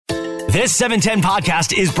This 710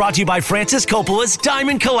 podcast is brought to you by Francis Coppola's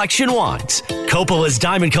Diamond Collection Wines. Coppola's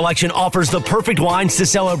Diamond Collection offers the perfect wines to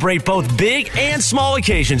celebrate both big and small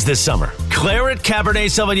occasions this summer. Claret Cabernet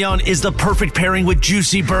Sauvignon is the perfect pairing with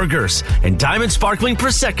juicy burgers. And Diamond Sparkling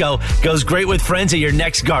Prosecco goes great with friends at your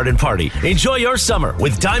next garden party. Enjoy your summer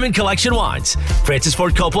with Diamond Collection Wines. Francis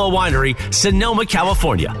Ford Coppola Winery, Sonoma,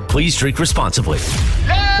 California. Please drink responsibly.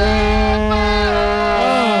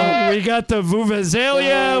 We got the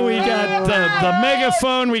Vuvuzelia, we got the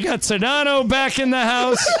megaphone, we got Sedano back in the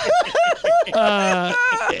house.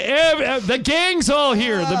 The gang's all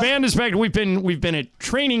here. The band is back. We've been at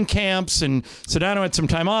training camps, and Sedano had some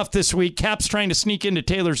time off this week. Cap's trying to sneak into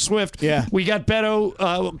Taylor Swift. Yeah. We got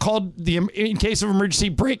Beto called in case of emergency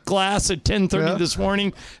break glass at 10:30 this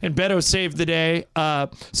morning, and Beto saved the day.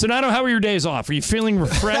 Sedano, how were your days off? Are you feeling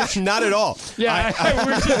refreshed? Not at all. Yeah,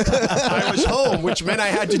 I was home, which meant I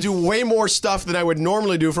had to do way more stuff than I would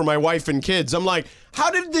normally do for my wife and kids. I'm like,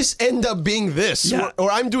 how did this end up being this? Yeah.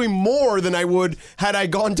 Or I'm doing more than I would had I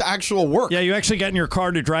gone to actual work. Yeah, you actually got in your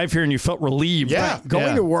car to drive here and you felt relieved. Yeah.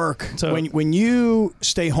 Going to work, So- when you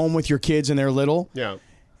stay home with your kids and they're little, Yeah.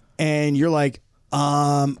 and you're like,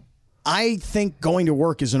 I think going to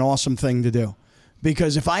work is an awesome thing to do.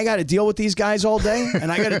 Because if I got to deal with these guys all day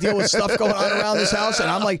and I got to deal with stuff going on around this house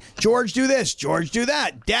and I'm like, George, do this. George, do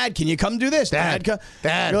that. Dad, can you come do this? Dad, come.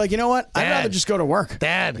 Dad. You're like, you know what? I'd Dad. rather just go to work.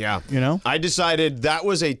 Dad. Yeah. You know? I decided that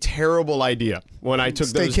was a terrible idea when I took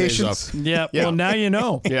those days off. Yeah, Yeah. well, now you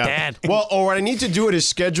know. Yeah. Dad. Well, or what I need to do it is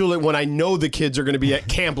schedule it when I know the kids are going to be at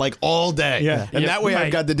camp like all day. Yeah. And Yeah, that way right.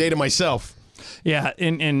 I've got the day to myself. Yeah,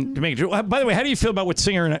 and to make it. By the way, how do you feel about what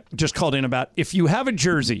Singer just called in about? If you have a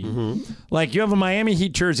jersey, like you have a Miami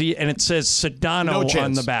Heat jersey, and it says Sedano No chance.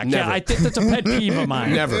 on the back. Never. Yeah, I think that's a pet peeve of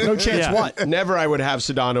mine. Never. No chance Yeah. what? Never I would have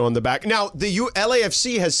Sedano on the back. Now, the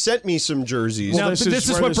LAFC has sent me some jerseys. Now, this this is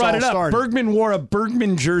is where what this brought all it up. started. Bergman wore a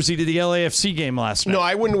Bergman jersey to the LAFC game last night. No,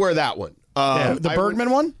 I wouldn't wear that one. The Bergman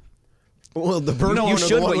one? Well, the Bergman You one. or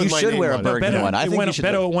should the one you with my should name wear a on it. Bergman Beto, one. I it think went, you should.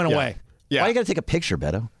 Beto went away. Yeah. Why you got to take a picture,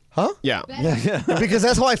 Beto? Yeah. Because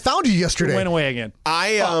that's how I found you yesterday. Went away again.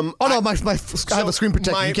 I Oh no, I have a screen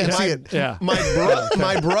protector. You can't see it. Yeah.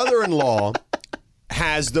 My brother-in-law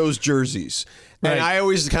has those jerseys. And Right. I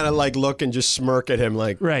always kind of like look and just smirk at him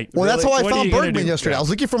like, Right. Well, that's how I What are found you gonna Bergman do? yesterday. I was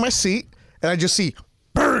looking for my seat, and I just see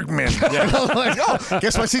Bergman. I'm like, oh,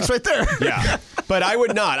 guess my seat's right there. Yeah. But I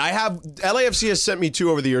would not. LAFC has sent me two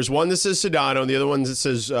over the years. One that says Sedano, and the other one that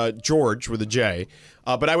says George with a J.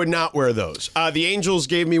 But I would not wear those. The Angels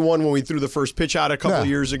gave me one when we threw the first pitch out a couple of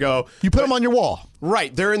years ago. You put them on your wall.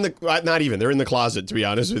 Right. They're in the, not even, they're in the closet, to be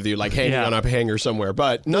honest with you, like hanging Yeah. on a hanger somewhere.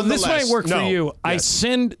 But Well, this nonetheless, might work for no. you. I Yes.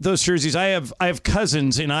 send those jerseys. I have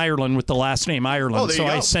cousins in Ireland with the last name Ireland, Oh, there so you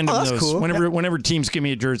I go. send them that's those. cool. Whenever teams give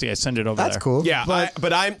me a jersey, I send it over That's there. cool. Yeah,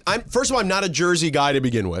 but I'm first of all, I'm not a jersey guy to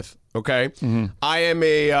begin with. Okay, Mm-hmm. I am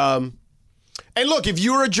a. And look, if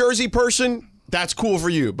you're a jersey person, that's cool for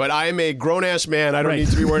you. But I am a grown ass man. I don't Right. need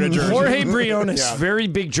to be wearing a jersey. Jorge Briones, Yeah. very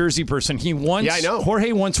big jersey person. He once, Yeah, I know.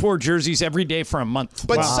 Jorge once wore jerseys every day for a month.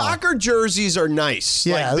 But soccer jerseys are nice.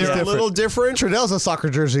 Yeah, like, they're they're a different. little different. Trudell's a soccer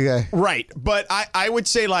jersey guy. Right. But I would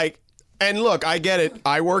say like, and look, I get it.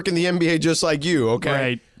 I work in the NBA just like you. Okay.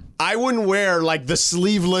 Right. I wouldn't wear like the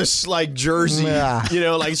sleeveless like jersey. Yeah. You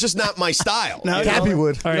know, like it's just not my style. No, you Cappy know?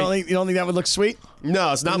 would. All right. You don't think that would look sweet?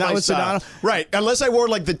 No, it's not Not my with style. Sedano? Right. Unless I wore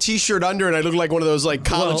like the t-shirt under and I look like one of those like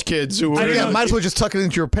college Well, kids who I were don't Yeah, know. might as well just tuck it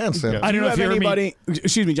into your pants then. I don't know if Do you you have heard me. anybody?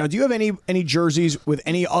 Excuse me, John. Do you have any jerseys with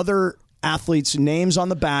any other athletes' names on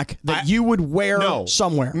the back that you would wear No.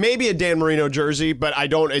 somewhere? Maybe a Dan Marino jersey, but I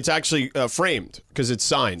don't. It's actually framed because it's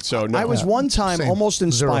signed. So no. I was one time Same. almost Zero.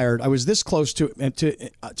 inspired. I was this close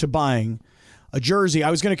to buying a jersey.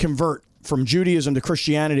 I was going to convert from Judaism to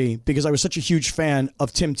Christianity because I was such a huge fan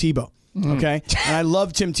of Tim Tebow. Okay, and I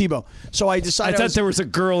love Tim Tebow. So I I decided thought there was a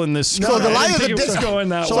girl in this. So story. the I lie didn't of the think it was day. going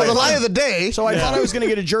that So way. the lie of the day. So I thought I was going to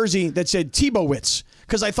get a jersey that said Tebowitz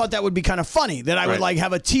because I thought that would be kind of funny that I would Right. like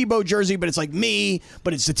have a Tebow jersey, but it's like me,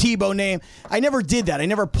 but it's the Tebow name. I never did that. I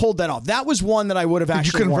never pulled that off. That was one that I would have you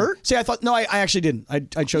actually worn. convert? See, I thought no, I actually didn't.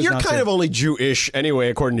 I chose. You're not kind to. of only Jewish anyway,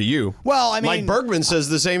 according to you. Well, I mean, Mike Bergman says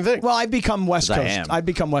the same thing. Well, I've become West I Coast. am. I've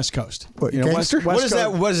become West Coast. What, You know, gangster? what does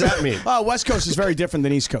that? What does that mean? Oh, West Coast is very different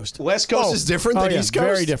than East Coast. West Coast is different than yeah, East Coast.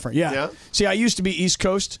 Very different. Yeah. See, I used to be East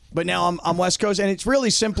Coast, but now I'm West Coast, and it's really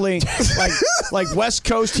simply like West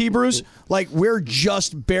Coast Hebrews Like we're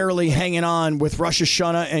just barely hanging on with Rosh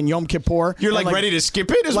Hashanah and Yom Kippur. You're like ready to skip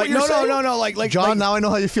it? Is Like what you're saying? no. Like John, like, now I know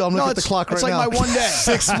how you feel. I'm looking at the it's- clock right it's like now. my one day.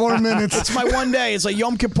 6 more minutes. It's my one day. It's like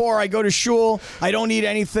Yom Kippur. I go to shul. I don't eat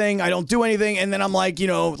anything. I don't do anything. And then I'm like,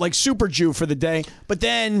 like super Jew for the day. But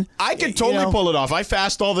then I could totally pull it off. I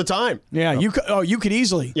fast all the time. Yeah, you could. Oh, you could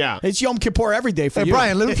easily. Yeah. It's Yom Kippur every day for Hey, you.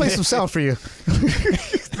 Brian, let me play some sound for you.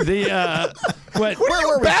 What What are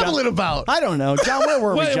you babbling about? I don't know, John. Where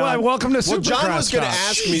were we, John? welcome to Well, Supercross. John was going to Talk.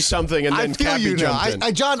 ask me something, and I then feel Cappy you now. jumped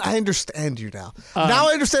in. John, I understand you now. Now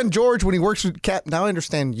I understand George when he works with Cap. Now I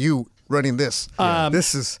understand you running this.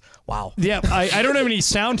 This is wow. Yeah, I don't have any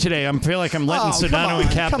sound today. I feel like I'm letting Oh, come Sedano and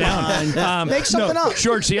on, Cap come down. on. Make something up.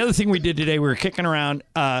 George, the other thing we did today, we were kicking around.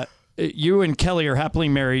 You and Kelly are happily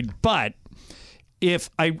married, but if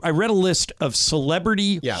I read a list of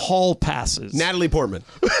celebrity hall passes. Natalie Portman.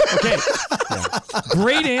 Okay.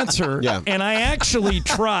 Great answer. Yeah. And I actually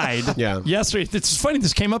tried yesterday. It's funny,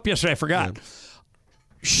 this came up yesterday. I forgot. Yeah.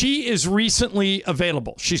 She is recently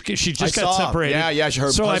available. She just got separated. Yeah.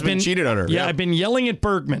 Her husband cheated on her. Yeah, I've been yelling at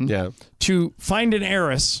Bergman to find an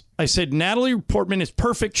heiress. I said, Natalie Portman is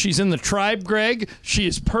perfect. She's in the tribe, Greg. She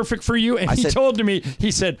is perfect for you. And he told me,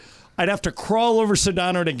 he said, I'd have to crawl over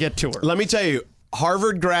Sedano to get to her. Let me tell you,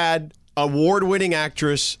 Harvard grad, award-winning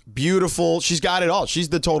actress, beautiful. She's got it all. She's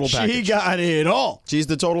the total package. She got it all. She's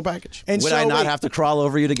the total package. And Would I not have to crawl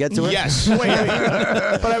over you to get to her? Yes. Wait.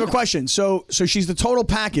 But I have a question. So she's the total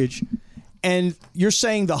package, and you're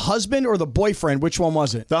saying the husband or the boyfriend? Which one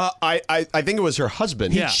was it? I think it was her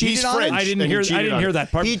husband. Yeah. He's on her? French. I didn't and hear. he cheated I didn't on hear her.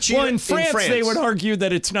 that part. He cheated in France, they would argue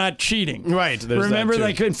that it's not cheating. Right. there's Remember, that too.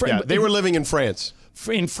 like in France, they were living in France.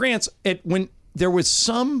 In France, when there was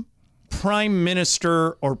some prime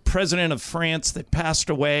minister or president of France that passed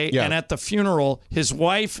away, and at the funeral, his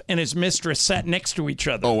wife and his mistress sat next to each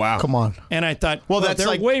other. Oh wow! Come on. And I thought, Well, well, that's they're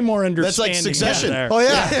like- way more that's like understanding. Succession. there. Oh,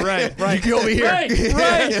 yeah. right. You can over here.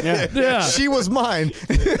 Right. Yeah. She was mine.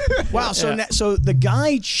 Wow. So the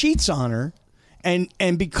guy cheats on her,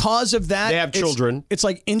 and because of that, They have children. It's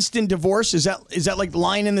like instant divorce. Is that like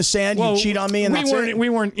line in the sand? Well, you cheat on me, and that's it. we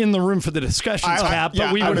weren't in the room for the discussions, Cap,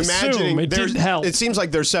 but we I'm would assume imagining it didn't help. It seems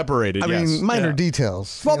like they're separated. I yes. mean, minor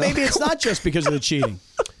details. Well, maybe it's not just because of the cheating.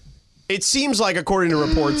 It seems like, according to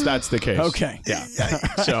reports, that's the case. Okay. Yeah.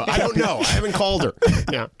 So I don't know. I haven't called her.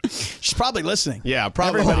 Yeah. She's probably listening. Yeah.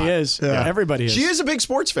 Probably. Everybody not. is. Yeah. Everybody is. She is a big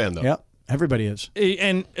sports fan, though. Yep. Everybody is.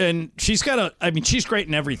 And she's got she's great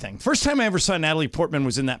in everything. First time I ever saw Natalie Portman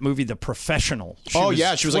was in that movie, The Professional. She was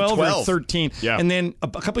she was like 12 or 13. Yeah. And then a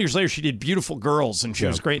couple years later, she did Beautiful Girls, and she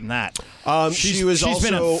was great in that. She was she's also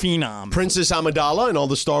been a phenom. Princess Amidala in all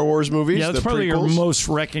the Star Wars movies. Yeah, that's the probably her prequels. most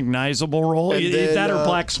recognizable role. And then, That or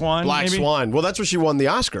Black Swan. Black maybe? Swan. Well, that's where she won the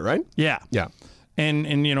Oscar, right? Yeah. Yeah. And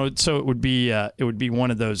so it would be one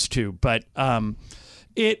of those two. But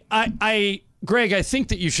Greg, I think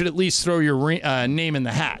that you should at least throw your name in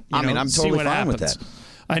the hat. I mean, I'm see totally what fine with happens. that.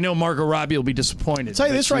 I know Margot Robbie will be disappointed. I'll tell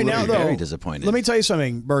you but this she right will now, be though. very disappointed. Let me tell you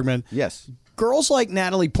something, Bergman. Yes. Girls like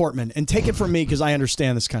Natalie Portman, and take it from me because I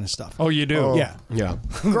understand this kind of stuff. Oh, you do? Yeah. Yeah.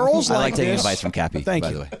 Girls I like like taking this- advice from Cappy, Thank by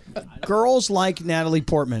you. the way. Girls like Natalie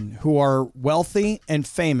Portman who are wealthy and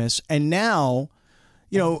famous, and now,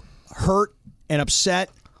 hurt and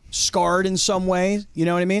upset, scarred in some ways. You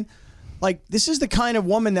know what I mean? Like, this is the kind of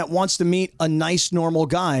woman that wants to meet a nice, normal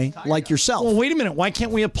guy like yourself. Well, wait a minute. Why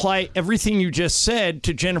can't we apply everything you just said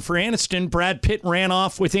to Jennifer Aniston? Brad Pitt ran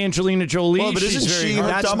off with Angelina Jolie. Well, but isn't She's very she hard.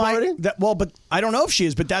 hooked That's up my already? but I don't know if she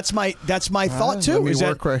is, but that's my thought too. let me Is that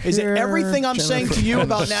work right is that here, everything I'm saying to you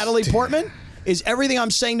about Natalie Portman is everything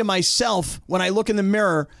I'm saying to myself when I look in the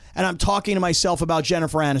mirror and I'm talking to myself about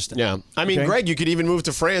Jennifer Aniston. Yeah. I mean, Okay. Greg, you could even move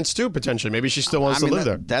to France, too, potentially. Maybe she still wants to live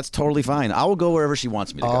there. That's totally fine. I will go wherever she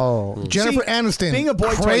wants me to go. Oh, Jennifer See, Aniston being a boy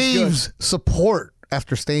toy is craves support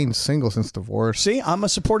after staying single since divorce. See, I'm a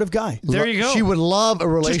supportive guy. There you go. She would love a Just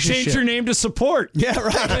relationship. change your name to Support. Yeah,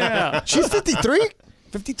 right. Yeah. She's 53.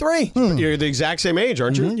 53. You're the exact same age,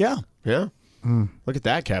 aren't you? Yeah. Yeah. Look at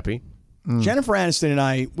that, Cappy. Jennifer Aniston and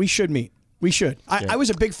I, we should meet. We should. I was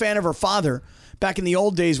a big fan of her father back in the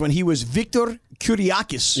old days when he was Victor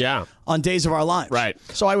Kyriakis on Days of Our Lives. Right.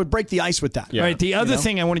 So I would break the ice with that. Yeah. All right. The other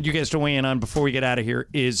thing I wanted you guys to weigh in on before we get out of here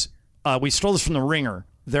is we stole this from The Ringer.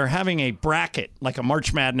 They're having a bracket, like a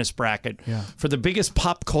March Madness bracket, for the biggest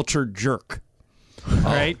pop culture jerk. All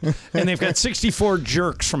right. And they've got 64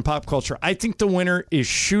 jerks from pop culture. I think the winner is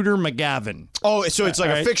Shooter McGavin. Oh, so it's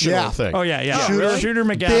like a fictional thing. Oh, yeah. Shooter. Shooter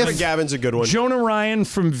McGavin. McGavin's a good one. Jonah Ryan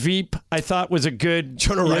from Veep, I thought was a good.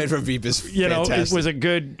 Jonah Ryan from Veep is fantastic. It was a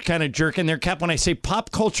good kind of jerk in there. Cap, when I say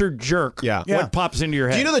pop culture jerk, what pops into your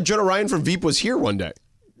head? Do you know that Jonah Ryan from Veep was here one day?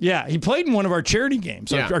 Yeah, he played in one of our charity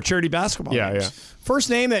games, Yeah. our charity basketball games. Yeah. First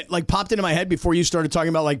name that like popped into my head before you started talking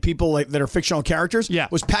about like people like, that are fictional characters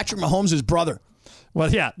was Patrick Mahomes' brother. Well,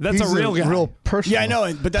 yeah, that's He's a real guy. real person. Yeah, I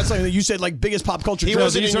know, but that's like you said, like biggest pop culture. He joke.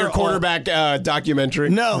 wasn't These in your are all- quarterback documentary.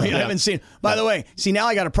 No, I haven't seen. By the way, see now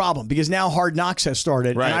I got a problem because now Hard Knocks has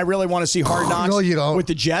started, Right. and I really want to see Hard Knocks. No, you don't. With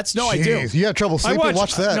the Jets. No, I do. Jeez, you had trouble sleeping.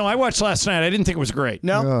 Watch that. No, I watched last night. I didn't think it was great.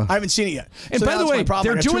 No, I haven't seen it yet. And So by now the that's my way, problem.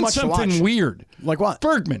 they're I got too doing much to something watch. weird. Like what?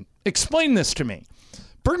 Bergman, explain this to me.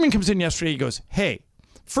 Bergman comes in yesterday. He goes, "Hey,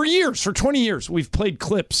 for 20 years, we've played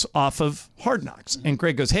clips off of Hard Knocks." And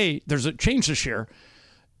Greg goes, "Hey, there's a change this year.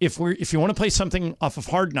 If you want to play something off of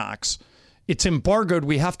Hard Knocks, it's embargoed.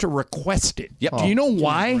 We have to request it." Yep. Do you know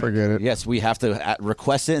why? Forget it. Yes, we have to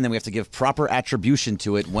request it, and then we have to give proper attribution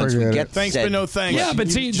to it once Forget we it. get Thanks, said. but no thanks. Yeah, but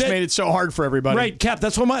You see, just that- made it so hard for everybody. Right, Cap.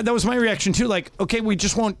 That was my reaction too. Like, okay, we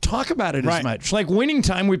just won't talk about it Right. as much. Like winning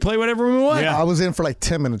time, we play whatever we want. Yeah. I was in for like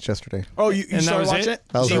 10 minutes yesterday. Oh, you And that started was watching it? it?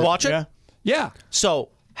 That was Do you it. watch it? Yeah. Yeah. So,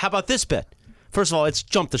 how about this bit? First of all, it's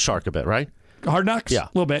jumped the shark a bit, right? Hard Knocks. Yeah. A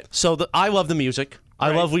little bit. So, I love the music. I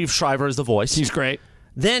Right. love Liev Schreiber as the voice. He's great.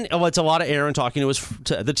 Then it's a lot of Aaron talking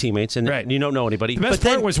to the teammates, and Right. you don't know anybody. The best but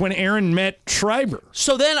part then, was when Aaron met Schreiber.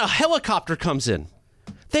 so then a helicopter comes in.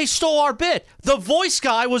 They stole our bit. The voice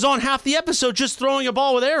guy was on half the episode just throwing a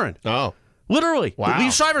ball with Aaron. Oh. Literally. Wow.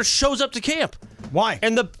 Liev Schreiber shows up to camp. Why?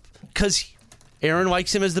 And because Aaron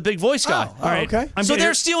likes him as the big voice guy. Oh, all right. Okay. So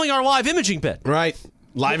they're stealing our live imaging bit. Right.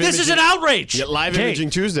 Live This is imaging. an outrage. Yeah, live Hey. imaging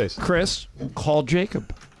Tuesdays. Chris, call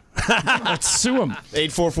Jacob. Let's sue him.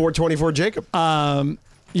 844-24 Jacob.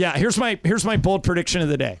 Yeah, here's my bold prediction of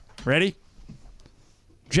the day. Ready?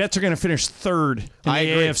 Jets are going to finish third in I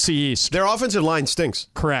the agree. AFC East. Their offensive line stinks.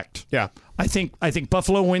 Correct. Yeah. I think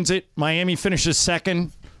Buffalo wins it. Miami finishes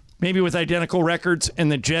second, maybe with identical records,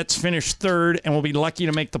 and the Jets finish third, and will be lucky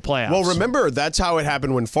to make the playoffs. Well, remember, that's how it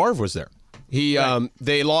happened when Favre was there.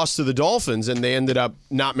 They lost to the Dolphins, and they ended up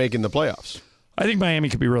not making the playoffs. I think Miami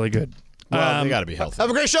could be really good. Well, they got to be healthy. Have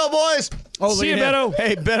a great show, boys. Oh, See look you, at him. Beto.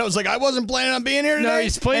 Hey, Beto's like, I wasn't planning on being here today. No,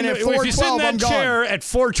 he's playing. And at If you sit in 4:12, I'm that gone. chair at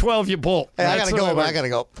 4:12, you bolt. Hey, I That's gotta what go. I I gotta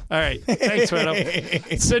go. All right. Thanks, Beto.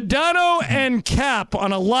 Sedano and Cap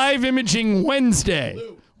on a live imaging Wednesday.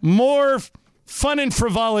 More fun and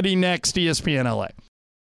frivolity next, ESPN LA.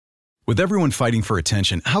 With everyone fighting for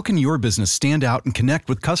attention, how can your business stand out and connect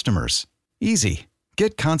with customers? Easy.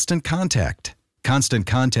 Get Constant Contact. Constant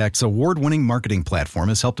Contact's award-winning marketing platform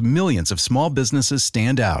has helped millions of small businesses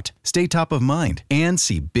stand out, stay top of mind, and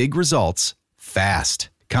see big results fast.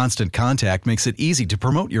 Constant Contact makes it easy to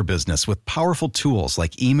promote your business with powerful tools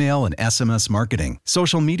like email and SMS marketing,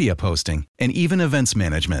 social media posting, and even events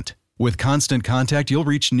management. With Constant Contact, you'll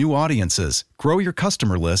reach new audiences, grow your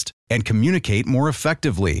customer list, and communicate more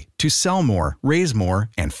effectively to sell more, raise more,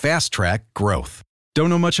 and fast-track growth. Don't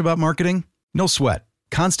know much about marketing? No sweat.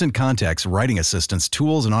 Constant Contact's writing assistance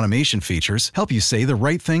tools and automation features help you say the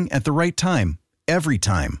right thing at the right time, every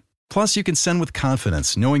time. Plus, you can send with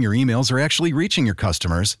confidence, knowing your emails are actually reaching your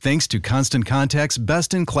customers thanks to Constant Contact's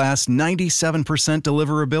best-in-class 97%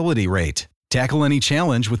 deliverability rate. Tackle any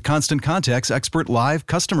challenge with Constant Contact's expert live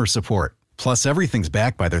customer support. Plus, everything's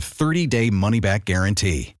backed by their 30-day money-back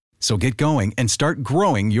guarantee. So get going and start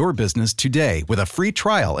growing your business today with a free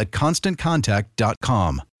trial at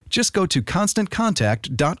ConstantContact.com. Just go to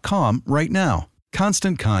ConstantContact.com right now.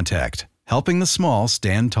 Constant Contact, helping the small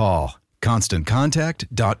stand tall.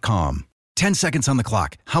 ConstantContact.com. 10 seconds on the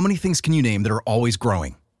clock. How many things can you name that are always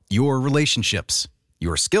growing? Your relationships,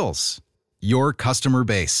 your skills, your customer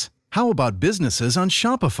base. How about businesses on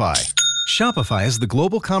Shopify? Shopify is the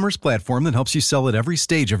global commerce platform that helps you sell at every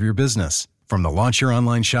stage of your business. From the launch your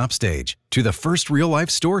online shop stage, to the first real-life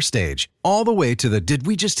store stage, all the way to the did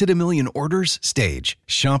we just hit a million orders stage,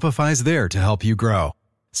 Shopify's there to help you grow.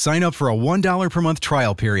 Sign up for a $1 per month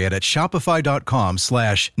trial period at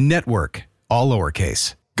shopify.com/network, all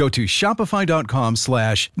lowercase. Go to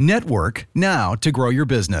shopify.com/network now to grow your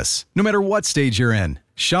business, no matter what stage you're in.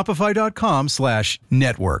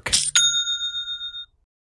 Shopify.com/network.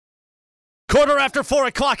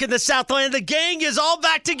 4:15 in the Southland. The gang is all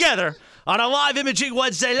back together on a live imaging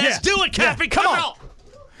Wednesday. Let's do it, Cappy. Come on.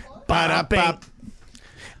 Ba-da-bop.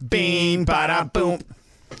 Bing, ba-da-boom.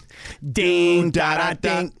 Ding,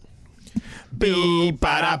 da-da-ding. Bing,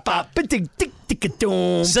 ba-da-bop.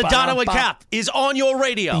 Ba-ding-dick-dick-a-doom. Sedano and Cap is on your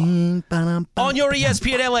radio, on your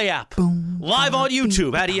ESPN LA app, live on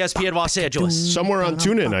YouTube at ESPN Los Angeles, Somewhere on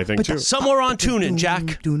TuneIn, I think, too. somewhere on TuneIn,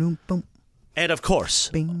 Jack, and of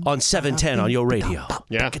course on 710 on your radio.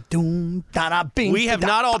 Yeah. Da-da-bing. We have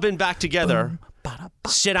not all been back together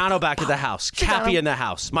Sedano back at the house. Cappy in the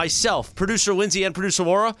house. Myself, producer Lindsay, and producer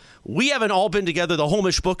Laura. We haven't all been together, the whole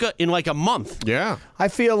Mishbuka, in like a month. Yeah. I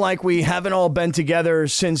feel like we haven't all been together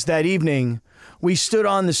since that evening. We stood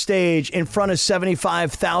on the stage in front of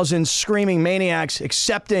 75,000 screaming maniacs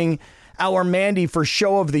accepting our Mandy for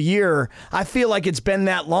Show of the Year. I feel like it's been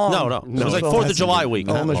that long. No. It was like 4th of July week.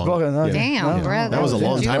 Oh, Mishbuka. No. Damn, bro. That was a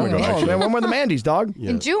long time ago, Oh, actually. man, when were the Mandys, dog?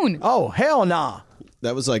 In June. Oh, hell nah.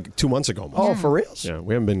 That was like 2 months ago. Oh, for reals? Yeah,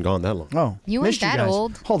 we haven't been gone that long. Oh, You ain't missed that guys.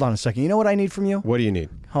 old. Hold on a second. You know what I need from you? What do you need?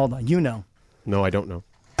 Hold on. You know. No, I don't know.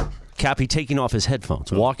 Cappy taking off his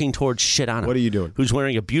headphones, walking towards Sedano. What are you doing? Who's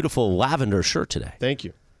wearing a beautiful lavender shirt today. Thank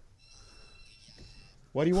you.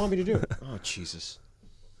 What do you want me to do? Oh, Jesus.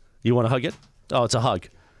 You want to hug it? Oh, it's a hug.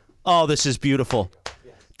 Oh, this is beautiful.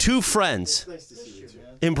 Two friends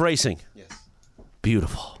embracing. Yes.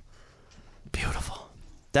 Beautiful.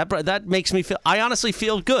 That makes me feel. I honestly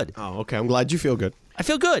feel good. Oh, okay. I'm glad you feel good. I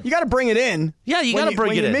feel good. You got to bring it in. Yeah, you When got to bring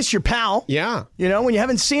when it you in. miss your pal. Yeah. You know, when you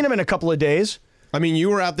haven't seen him in a couple of days. I mean, you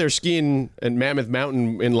were out there skiing at Mammoth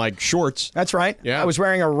Mountain in like shorts. That's right. Yeah. I was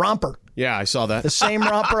wearing a romper. Yeah, I saw that. The same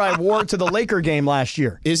romper I wore to the Laker game last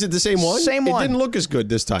year. Is it the same one? Same one. It didn't look as good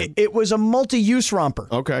this time. It was a multi-use romper.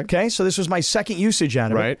 Okay. Okay, so this was my second usage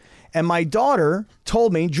out of Right. it. And my daughter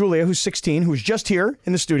told me, Julia, who's 16, who's just here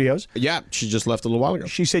in the studios, Yeah, she just left a little while ago.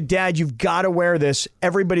 she said, Dad, you've got to wear this.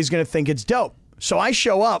 Everybody's going to think it's dope. So I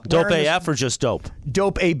show up. Dope wearing AF or just dope? this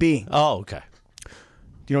Dope AB. Do Oh, okay.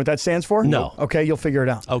 you know what that stands for? No. Okay, you'll figure it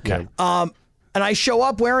out. Okay. And I show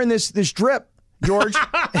up wearing this drip, George,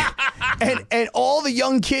 and all the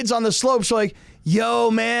young kids on the slopes are like, yo,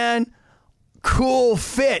 man, cool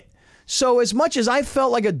fit. So as much as I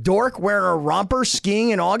felt like a dork wearing a romper skiing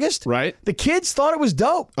in August, Right. the kids thought it was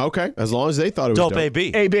dope. Okay, as long as they thought it was Dope dope.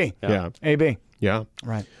 AB. AB. Yeah. AB. Yeah.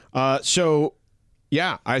 Right. So,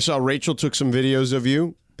 yeah, I saw Rachel took some videos of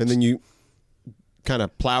you, and then you kind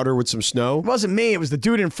of plowed her with some snow. It wasn't me. It was the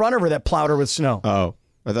dude in front of her that plowed her with snow. Oh,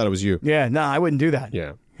 I thought it was you. Yeah, no, I wouldn't do that.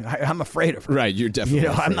 Yeah. I'm afraid of her. Right, you're definitely. You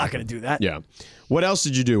know, I'm afraid. not going to do that. Yeah. What else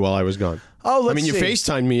did you do while I was gone? Oh, let's I mean, you see.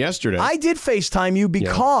 FaceTimed me yesterday. I did FaceTime you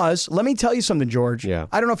because, let me tell you something, George. Yeah.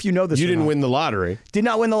 I don't know if you know this You or didn't not. win the lottery. Did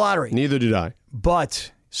not win the lottery. Neither did I.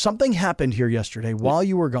 But something happened here yesterday while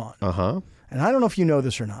you were gone. Uh-huh. And I don't know if you know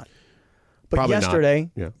this or not. But Probably not.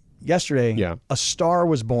 yesterday, Yeah. a star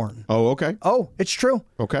was born. Oh, okay. Oh, it's true.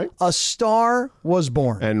 Okay. A star was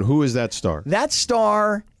born. And who is that star? That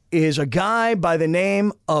star is a guy by the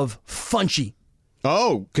name of Funchy.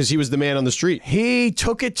 Oh, because he was the man on the street. He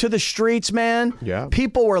took it to the streets, man. Yeah.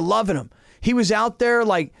 People were loving him. He was out there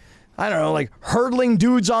like, I don't know, like hurdling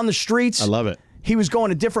dudes on the streets. I love it. He was going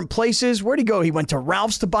to different places. Where'd he go? He went to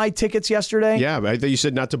Ralph's to buy tickets yesterday. Yeah, but I thought you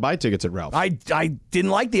said not to buy tickets at Ralph's. I didn't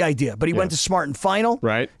like the idea, but he went to Smart and Final.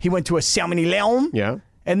 Right. He went to a Salmon Leon. Yeah.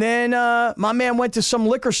 And then my man went to some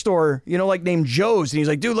liquor store, like named Joe's. And he's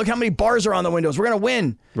like, dude, look how many bars are on the windows. We're going to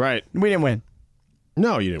win. Right. We didn't win.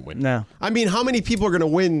 No, you didn't win. No. I mean, how many people are going to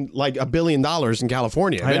win like $1 billion in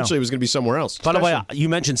California? know. Eventually, it was going to be somewhere else. By the way, you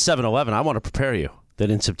mentioned 7-Eleven. I want to prepare you that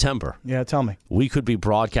in September, Yeah, tell me. we could be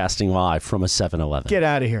broadcasting live from a 7-Eleven. Get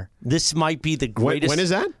out of here. This might be the greatest. when is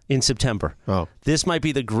that? In September. Oh. This might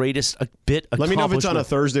be the greatest bit accomplishment. Let me know if it's on a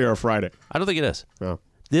Thursday or a Friday. I don't think it is. Oh.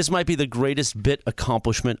 This might be the greatest bit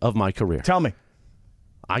accomplishment of my career. Tell me.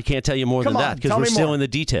 I can't tell you more Come than on, that because tell we're me still more. in the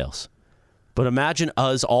details. But imagine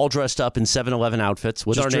us all dressed up in 7-Eleven outfits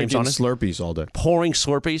with Just our names drinking on it, Slurpees all day. pouring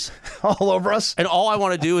Slurpees. All over us. And all I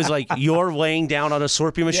want to do is like you're laying down on a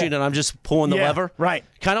Slurpee machine Yeah. and I'm just pulling the Yeah, lever. right.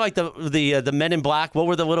 Kind of like the Men in Black. What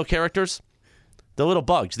were the little characters? The little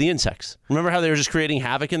bugs, the insects. Remember how they were just creating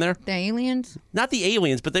havoc in there? The aliens? Not the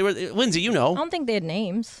aliens, but they were. Lindsay, you know. I don't think they had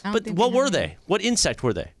names. I don't But think what they were have they? What insect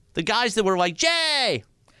were they? The guys that were like, Jay!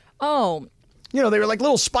 Oh, They were like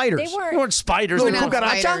little spiders. they They weren't. weren't spiders. Little They were- Not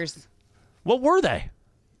cucaracha? spiders. What were they?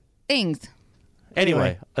 Things.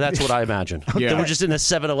 Anyway, that's what I imagine. Yeah. They were just in a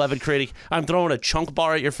 7-Eleven creating. I'm throwing a chunk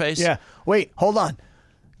bar at your face. Yeah. Wait, hold on.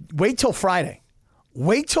 Wait till Friday.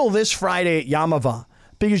 Wait till this Friday at Yamava.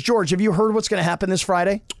 Because, George, have you heard what's going to happen this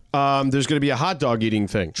Friday? There's going to be a hot dog eating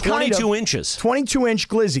thing. 22 inches. 22-inch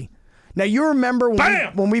glizzy. Now, you remember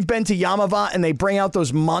when we've been to Yamava and they bring out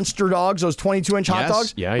those monster dogs, those 22-inch hot Yes.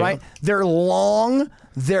 dogs? Yeah, yeah. Right? They're long.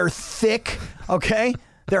 They're thick. Okay?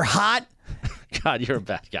 They're hot. God, you're a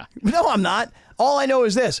bad guy. No, I'm not. All I know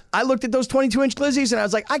is this. I looked at those 22-inch glizzies and I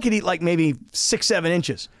was like, I could eat like maybe 6-7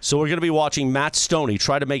 inches. So we're going to be watching Matt Stoney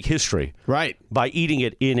try to make history Right. by eating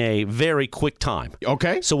it in a very quick time.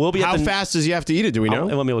 Okay. So we'll be at How the- fast does he have to eat it? Do we know?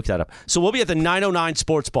 And let me look that up. So we'll be at the 909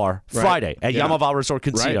 Sports Bar Friday at Yeah. Yamava Resort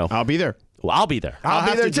Right. Casino. I'll be there. Well, I'll be there. I'll be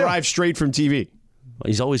have there to too. drive straight from TV.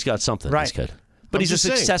 He's always got something. Right. This kid. But I'm he's a just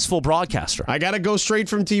saying. successful broadcaster. I got to go straight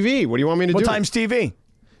from TV. What do you want me to What do? time's TV?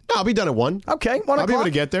 No, I'll be done at 1. Okay, 1 I'll be able o'clock.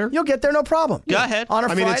 to get there. You'll get there, no problem. Go ahead. On a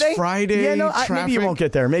I Friday? mean, it's Friday, Yeah, no, maybe you traffic. won't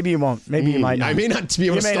get there. Maybe you won't. Maybe you might not. I may not be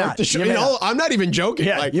able You to may start not. the show. You may not. I'm not even joking.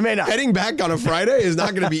 Yeah, you may not. Heading back on a Friday is not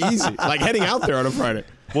going to be easy. Like heading out there on a Friday.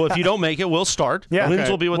 Well, if you don't make it, we'll start. Yeah. Linz Okay.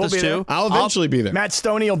 will be with We'll us be there. too. I'll eventually be there. Matt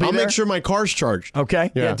Stoney will be I'll there. make sure my car's charged.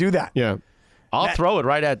 Okay. Yeah, do that. Yeah. I'll throw it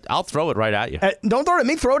right at you. Don't throw it at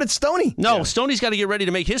me. Throw it at Stoney. No, Stoney's got to get ready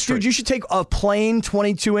to make history. Dude, you should take a plain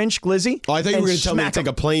 22-inch glizzy. Oh, I thought you and were going to tell me to smack take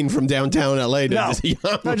 'em. a plane from downtown LA to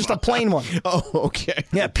No, no, just a plain one. Oh, okay.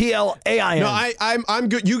 Yeah, PLAIN. No, I'm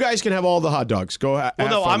good. You guys can have all the hot dogs. Go. well,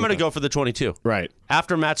 no, I'm going to go for the 22. Right.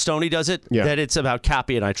 After Matt Stoney does it, Yeah. then it's about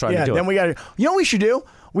Cappy and I try to Yeah, do then it. we got to. You know what we should do?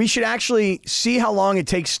 We should actually see how long it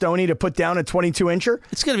takes Stoney to put down a 22-incher.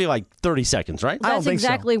 It's going to be like 30 seconds, right? I don't That's think so.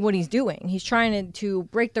 exactly what he's doing. He's trying to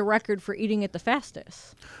break the record for eating it the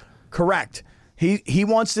fastest. Correct. He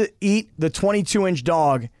wants to eat the 22-inch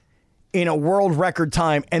dog in a world record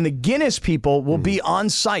time, and the Guinness people will be on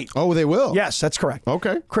site. Oh, they will? Yes, that's correct.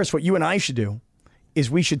 Okay. Chris, what you and I should do is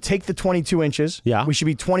we should take the 22 inches. Yeah. We should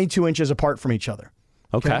be 22 inches apart from each other.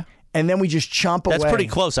 Okay. And then we just chomp away. That's pretty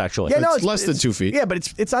close, actually. Yeah, no, It's less than 2 feet. Yeah, but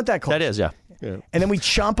it's not that close. That is, yeah. And then we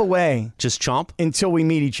chomp away Just chomp. until we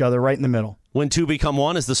meet each other right in the middle. When two become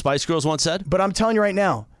one, as the Spice Girls once said. But I'm telling you right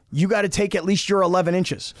now, you got to take at least your 11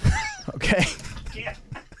 inches. Okay?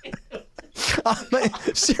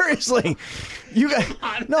 Seriously. You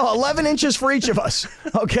got 11 inches for each of us.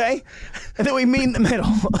 Okay? And then we meet in the middle.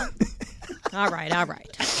 All right.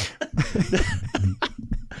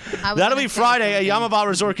 That'll be Friday at Yamava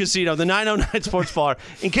Resort Casino, the 909 Sports Bar.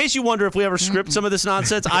 In case you wonder if we ever script some of this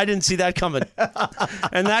nonsense, I didn't see that coming.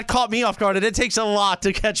 And that caught me off guard, and it takes a lot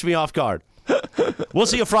to catch me off guard. We'll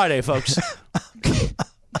see you Friday, folks.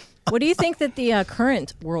 What do you think that the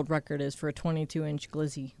current world record is for a 22-inch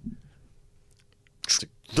glizzy?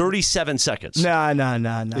 37 seconds. No.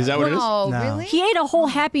 Is that what it is? Oh, No. really? He ate a whole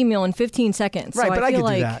Happy Meal in 15 seconds. Right, so but I feel could do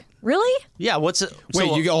like, that. Really? Yeah, what's it? Wait,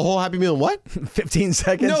 so, you get a whole Happy Meal in what? 15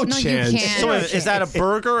 seconds? No No, you chance. can't. So is that a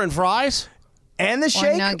burger and fries? And the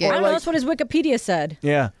shake? nugget. I don't know. like- That's what his Wikipedia said.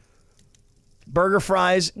 Yeah. Burger,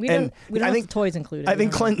 fries, We and don't have the toys included. I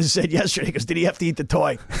think Clinton said yesterday, because did he have to eat the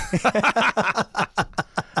toy?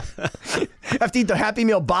 Have to eat the Happy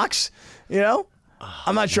Meal box? You know?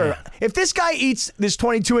 I'm not sure. If this guy eats this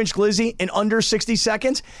 22-inch glizzy in under 60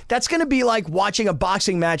 seconds, that's going to be like watching a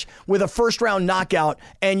boxing match with a first-round knockout,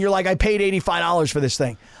 and you're like, I paid $85 for this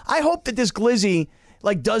thing. I hope that this glizzy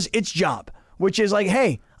like does its job, which is like,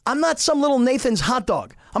 hey, I'm not some little Nathan's hot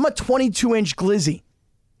dog. I'm a 22-inch glizzy.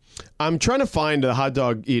 I'm trying to find the hot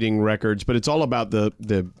dog eating records, but it's all about the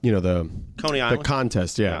Coney the Island.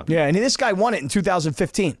 contest. Yeah. Yeah, and this guy won it in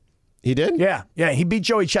 2015. He did? Yeah, he beat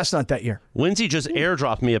Joey Chestnut that year. Lindsay just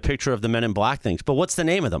airdropped me a picture of the Men in Black things, but what's the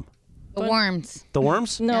name of them? The worms. The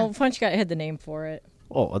worms? No, Funch Guy had the name for it.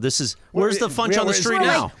 Oh, this is. Where's the Funch on the street We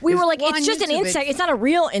were now? like, we were like, Well, it's on just an YouTube, insect. It's not a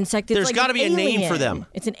real insect. It's There's like gotta an be a name for alien. them.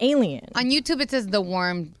 It's an alien. On YouTube, it says the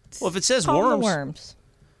worm. Well, if it says Call them worms. the worms.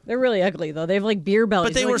 They're really ugly though. They have like beer bellies.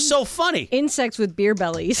 But they They're were like so funny. insects with beer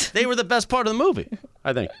bellies. They were the best part of the movie,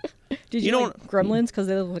 I think. Did you, You know like Gremlins? Because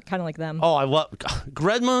they look kind of like them. Oh, I love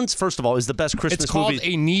Gremlins. First of all, is the best Christmas It's called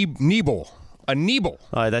movie. a Neeble. A Neeble.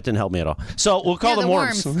 That didn't help me at all. So we'll call Yeah, them the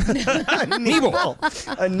worms. Neeble.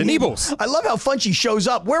 The Neebles. I love how Funchy shows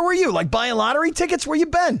up. Where were you? Like buying lottery tickets? Where you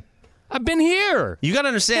been? I've been here. You got to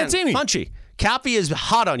understand, Can't see me. Punchy. Cappy is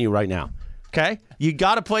hot on you right now. Okay, you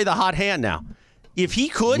got to play the hot hand now. If he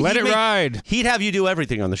could, Let it ride. He'd have you do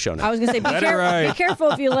everything on the show now. I was gonna say, Let it ride. be careful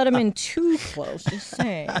if you let them in too close. Just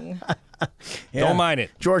saying. Don't mind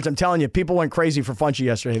it. George, I'm telling you, people went crazy for Funchy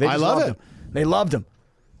yesterday. They I just love loved it. him. They loved him.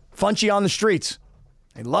 Funchy on the streets.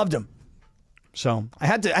 They loved him. So I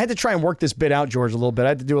had to try and work this bit out, George, a little bit. I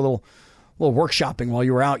had to do a little workshopping while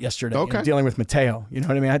you were out yesterday. Okay. Dealing with Mateo. You know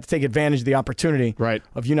what I mean? I had to take advantage of the opportunity Right.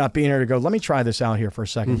 of you not being here to go, let me try this out here for a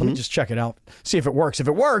 2nd. Let me just check it out. See if it works. If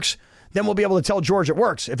it works, then we'll be able to tell George it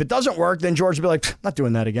works. If it doesn't work, then George will be like, not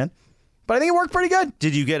doing that again. But I think it worked pretty good.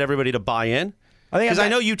 Did you get everybody to buy in? I think Because I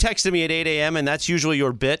know you texted me at 8 a.m. and that's usually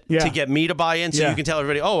your bit Yeah. to get me to buy in, so Yeah. you can tell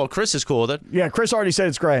everybody, oh, well, Chris is cool with it. Yeah, Chris already said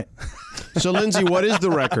it's great. So, Lindsay, what is the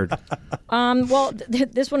record? Well,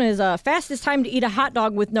 this one is fastest time to eat a hot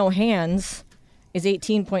dog with no hands is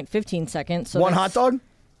 18.15 seconds. So One that's- hot dog?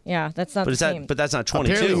 Yeah, that's not But the is same. that? But that's not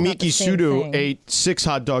 22. Apparently, not the Miki same Sudo thing. ate 6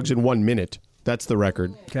 hot dogs in 1 minute. That's the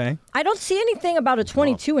record. Okay. I don't see anything about a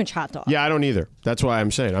 22-inch hot dog. Yeah, I don't either. That's why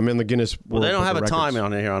I'm saying I'm in the Guinness Well, World they don't Book have of a time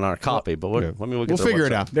Records. on here on our copy, but we'll, Yeah. let me look We'll at their figure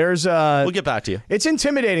it website. out. There's We'll get back to you. It's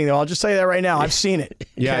intimidating, though. I'll just tell you that right now. I've seen it.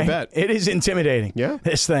 Yeah, I bet. It is intimidating. Yeah.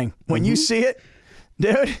 This thing. When you see it,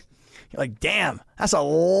 dude. You're like, damn, that's a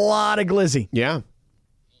lot of glizzy. Yeah.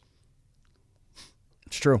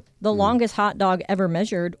 It's true. The longest hot dog ever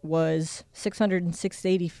measured was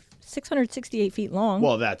 668 feet long.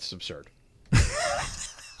 Well, that's absurd.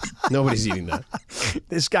 Nobody's eating that.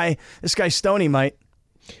 This guy Stoney might.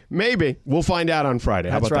 Maybe. We'll find out on Friday.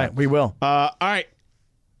 How That's about right. that? We will. All right.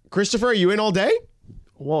 Christopher, are you in all day?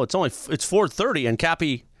 Well, it's 4:30, and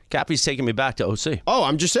Cappy's taking me back to OC. Oh,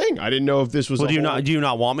 I'm just saying. I didn't know if this was. Well, do you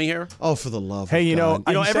not want me here? Oh, for the love. Hey, of you God.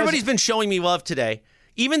 know, Everybody's been showing me love today.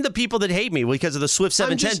 Even the people that hate me because of the Swift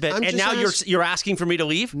 710 bit, and now you're asking for me to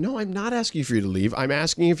leave? No, I'm not asking for you to leave. I'm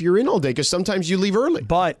asking if you're in all day because sometimes you leave early.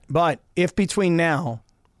 But if between now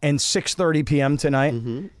and 6:30 p.m. tonight,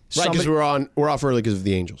 Right, because we're off early because of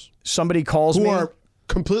the Angels, somebody calls who me. are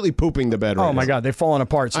completely pooping the bed right Oh my now. God, they've fallen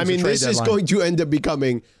apart. Since I mean, the trade this is deadline. going to end up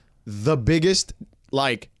becoming the biggest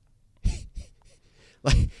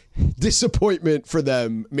disappointment for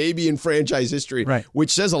them, maybe in franchise history. Right.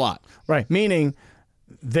 Which says a lot. Right, meaning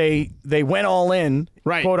they went all in,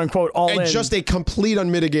 Right. quote unquote all and in, just a complete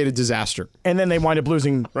unmitigated disaster. and then they wind up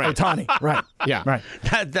losing Ohtani. Right. Yeah. Right.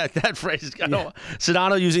 That phrase,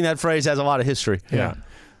 Sedano using that phrase has a lot of history. Yeah.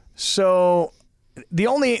 So the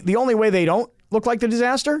only way they don't look like the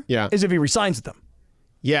disaster is if he resigns with them.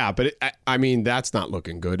 Yeah, but I mean, that's not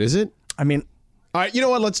looking good, is it? I mean, all right, you know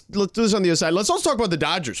what? Let's do this on the other side. Let's also talk about the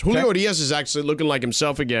Dodgers. Julio Diaz is actually looking like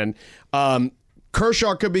himself again.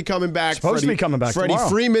 Kershaw could be coming back. Supposed to be coming back Freddie tomorrow.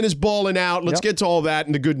 Freeman is balling out. Let's get to all that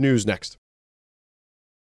and the good news next.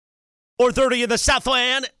 4:30 in the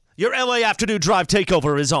Southland. Your LA afternoon drive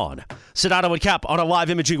takeover is on. Sedano and Cap on a live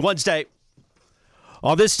imaging Wednesday.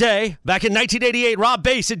 On this day, back in 1988, Rob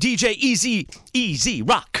Bass and DJ Easy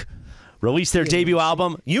Rock released their debut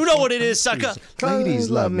album. You know what it is, sucker. ladies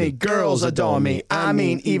love me, girls adore me. I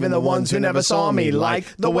mean, even the ones who never saw me like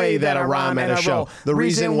the way that I rhyme and I roll. The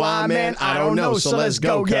reason why, man, I don't know. So let's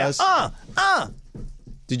go, Cass.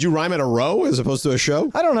 Did you rhyme at a row as opposed to a show?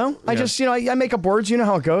 I don't know. I just, I make up words. You know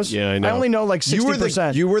how it goes. Yeah, I know. I only know like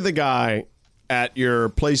 60%. You were the guy at your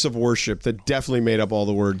place of worship that definitely made up all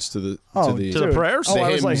the words to the prayers. Oh,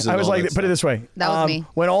 I was like, put it this way. That was me.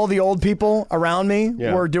 When all the old people around me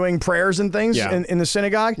were doing prayers and things in the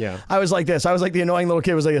synagogue, I was like this. I was like the annoying little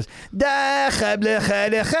kid. Was like this.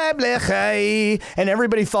 And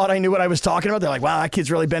everybody thought I knew what I was talking about. They're like, wow, that kid's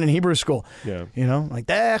really been in Hebrew school. Yeah. You know, like.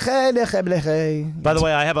 By the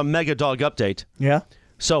way, I have a Mega Dog update. Yeah.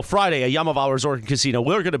 So Friday, at Yamava Resort and Casino,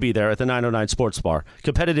 we're going to be there at the 909 Sports Bar.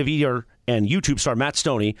 Competitive eater and YouTube star Matt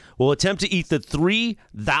Stoney will attempt to eat the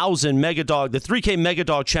 3,000 Mega Dog, the 3K Mega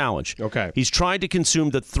Dog Challenge. Okay. He's trying to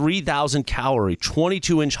consume the 3,000 calorie,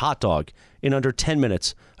 22-inch hot dog in under 10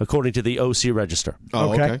 minutes, according to the OC Register.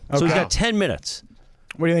 Oh, okay. So he's got 10 minutes.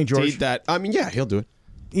 What do you think, To George? eat that. I mean, yeah, he'll do it.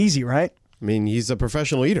 Easy, right? I mean, he's a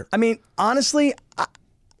professional eater. I mean, honestly,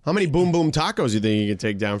 How many Boom Boom tacos do you think you can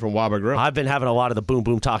take down from Waba Grill? I've been having a lot of the Boom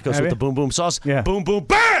Boom tacos Have with you? the Boom Boom sauce. Yeah. Boom Boom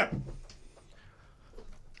BAM!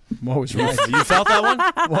 what was right? You felt that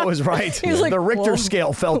one? What was right? He was like, the Richter whoa.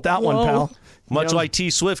 scale felt that one, Whoa. pal. Much like T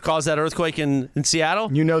Swift caused that earthquake in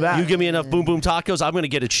Seattle. You know that. You give me enough Boom Boom tacos, I'm going to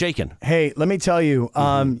get it shaken. Hey, let me tell you,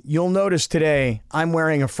 you'll notice today I'm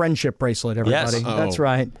wearing a friendship bracelet, everybody. Yes. That's Oh.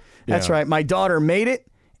 right. That's Yeah. right. My daughter made it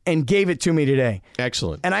and gave it to me today.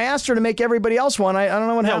 Excellent. And I asked her to make everybody else one. I don't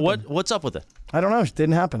know what Yeah, happened. what's up with it? I don't know. It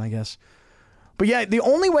didn't happen, I guess. But yeah, the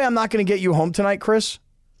only way I'm not going to get you home tonight, Chris,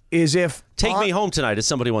 is if... Take me home tonight, as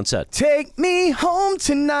somebody once said. Take me home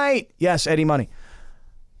tonight. Yes, Eddie Money.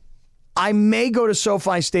 I may go to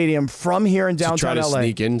SoFi Stadium from here in To try downtown to LA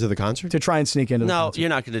sneak into the concert? to try and sneak into the No, concert. you're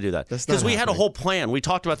not going to do that. That's not Because we had a happening. whole plan. We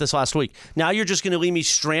talked about this last week. Now you're just going to leave me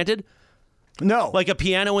stranded No. like a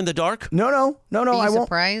piano in the dark? No. Are you I won't.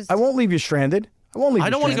 surprised? I won't leave you stranded. I won't leave I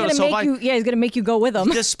you don't wanna stranded. go to He's gonna make you, he's going to make you go with him.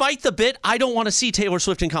 Despite the bit, I don't want to see Taylor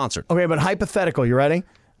Swift in concert. Okay, but hypothetical. You ready?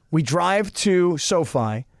 We drive to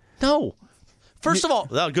SoFi. No. First of all,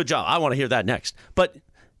 good job. I want to hear that next. But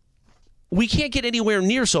we can't get anywhere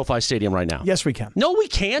near SoFi Stadium right now. Yes, we can. No, we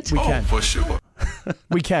can't. We can. For sure.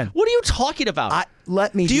 We can. What are you talking about?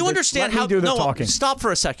 Let me. Do you the- understand let how? me do the no, talking? stop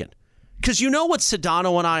for a second. Because you know what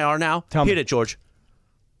Sedano and I are now? Tell me. Hit it, George.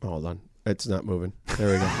 Hold on. It's not moving.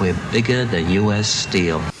 There we go. We're bigger than U.S.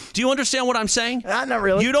 Steel. Do you understand what I'm saying? Not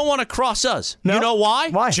really. You don't want to cross us. No. You know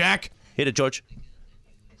why? Why? Jack. Hit it, George.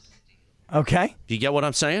 Okay. Do you get what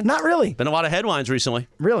I'm saying? Not really. Been a lot of headlines recently.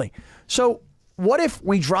 Really. So, what if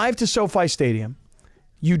we drive to SoFi Stadium?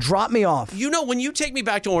 You drop me off. You know, when you take me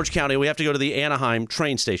back to Orange County, we have to go to the Anaheim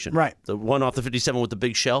train station. Right. The one off the 57 with the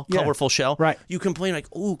big shell, Yeah. colorful shell. Right. You complain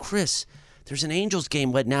like, "Ooh, Chris, there's an Angels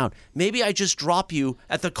game letting out. Maybe I just drop you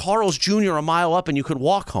at the Carl's Jr. a mile up and you could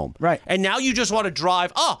walk home. Right. And now you just want to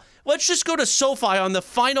drive. Oh, let's just go to SoFi on the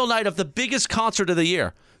final night of the biggest concert of the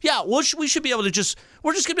year. Yeah, we should be able to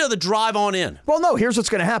we're just going to be able to drive on in. Well, no, here's what's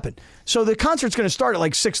going to happen. So the concert's going to start at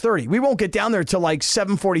like 6:30. We won't get down there till like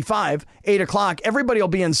 7:45, 8 o'clock. Everybody will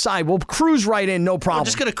be inside. We'll cruise right in, no problem. We're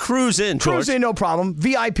just going to cruise in, Cruise in, no problem.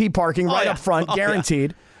 VIP parking right up front,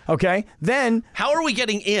 guaranteed. Okay, then... How are we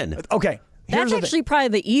getting in? Okay. That's actually probably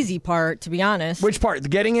the easy part, to be honest. Which part? The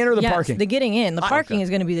getting in or the Yes, parking? the getting in. The parking is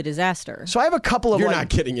going to be the disaster. So I have a couple of You're not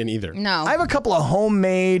getting in either. No. I have a couple of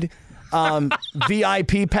homemade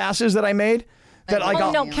VIP passes that I made. That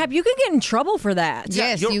no, Cap, you can get in trouble for that.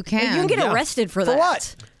 Yes, you can. You can get arrested for that. For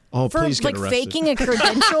what? Oh, For please get like arrested. faking a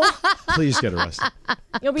credential. Please get arrested.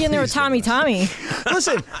 You'll be in there with Tommy.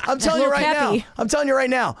 Listen, I'm telling you Little right Cappy. now. I'm telling you right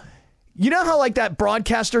now. You know how like that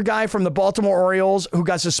broadcaster guy from the Baltimore Orioles who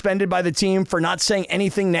got suspended by the team for not saying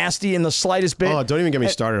anything nasty in the slightest bit? Oh, don't even get me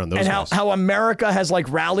started on those And guys. how America has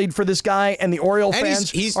like rallied for this guy and the Oriole And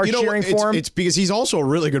fans he's are you know, cheering for him. It's because he's also a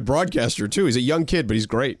really good broadcaster too. He's a young kid, but he's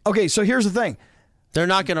great. Okay, so here's the thing. They're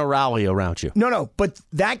not going to rally around you. No, but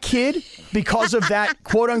that kid, because of that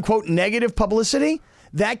quote unquote negative publicity,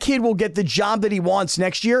 that kid will get the job that he wants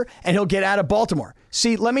next year and he'll get out of Baltimore.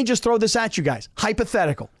 See, let me just throw this at you guys.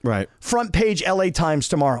 Hypothetical. Right. Front page LA Times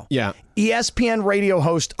tomorrow. Yeah. ESPN radio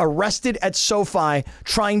host arrested at SoFi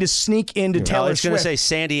trying to sneak into Taylor It's going to Swift. say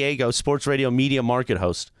San Diego sports radio media market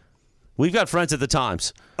host. We've got friends at the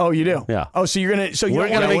Times. Oh, you do? Yeah. Oh, so you're going to... So We're you're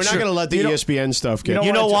gonna make We're not going to let the You don't- ESPN stuff get.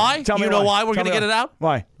 You know why? Tell me You know why we're Tell going to me get it out?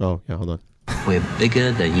 Why? Oh, yeah. Hold on. We're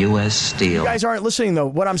bigger than U.S. Steel. You guys aren't listening, though.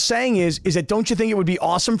 What I'm saying is that don't you think it would be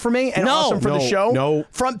awesome for me and No. awesome for the No. show? No.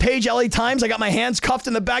 Front page LA Times, I got my hands cuffed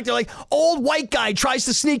in the back. They're like, old white guy tries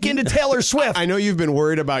to sneak into Taylor Swift. I know you've been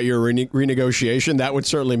worried about your renegotiation. That would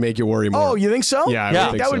certainly make you worry more. Oh, you think so? Yeah, I You would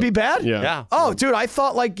think think that would so. be bad? Yeah. Oh, dude, I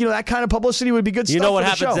thought that kind of publicity would be good You stuff know what for the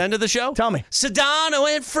happens at show. the end of the show? Tell me.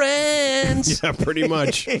 Sedano and friends. Yeah, pretty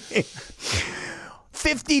much.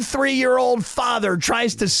 53-year-old father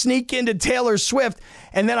tries to sneak into Taylor Swift,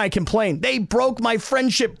 and then I complain. They broke my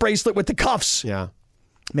friendship bracelet with the cuffs. Yeah.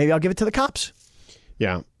 Maybe I'll give it to the cops.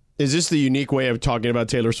 Yeah. Is this the unique way of talking about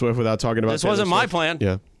Taylor Swift without talking about This Taylor wasn't my Swift? plan.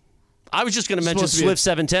 Yeah. I was just going to mention supposed to be Swift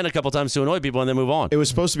 710 a couple times to annoy people and then move on. It was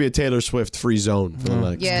supposed to be a Taylor Swift free zone for the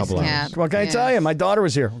next Yes, couple Cap. hours. What can I tell you? My daughter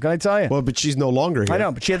was here. What can I tell you? Well, but she's no longer here. I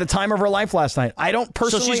know, but she had the time of her life last night. I don't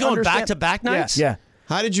personally she's going understand. back-to-back nights? Yeah.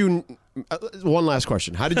 How did you... one last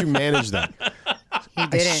question. How did you manage that? He I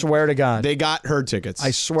didn't. swear to God. They got her tickets.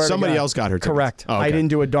 I swear Somebody to God. else got her tickets. Correct. Oh, okay. I didn't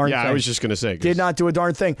do a darn thing. Yeah, I was just going to say. 'cause- Did not do a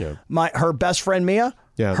darn thing. Yeah. Her best friend Mia,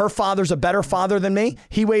 Yeah. her father's a better father than me.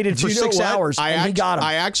 He waited Do for you know 6 what? hours and he got him.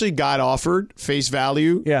 I actually got offered face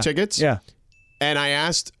value tickets. Yeah. And I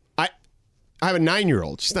asked, I have a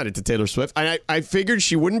 9-year-old. She's not into Taylor Swift. I figured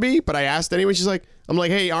she wouldn't be, but I asked anyway. She's like, I'm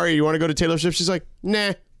like, hey, Ari, you want to go to Taylor Swift? She's like,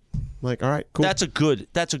 nah. I'm like, all right, cool. That's a good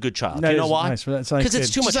child. That you know is why? nice. That's a nice Because it's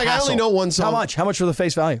kid. too much She's like, hassle. I only know one song. How much? How much for the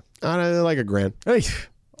face value? Like $1,000. Hey.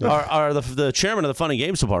 The chairman of the Fun and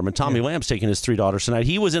Games department, Tommy Lamb's taking his 3 daughters tonight.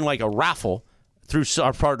 He was in like a raffle through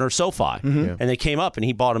our partner SoFi, and they came up and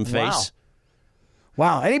he bought him face.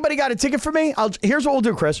 Wow. Anybody got a ticket for me? Here's what we'll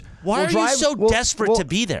do, Chris. Why We'll are you so desperate to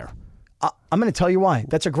be there? I'm going to tell you why.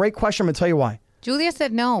 That's a great question. I'm going to tell you why. Julia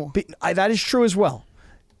said no. That is true as well.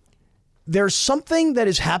 There's something that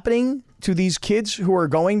is happening to these kids who are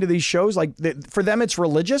going to these shows. Like for them, it's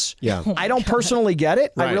religious. Yeah. I don't personally get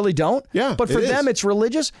it. I Right. really don't. Yeah, But for it them, is. it's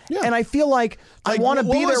religious. Yeah. And I feel like I want to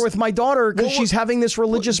what be there was- with my daughter because what she's was- having this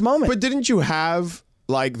religious moment. But didn't you have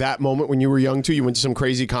like that moment when you were young too? You went to some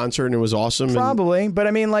crazy concert and it was awesome. and- Probably, but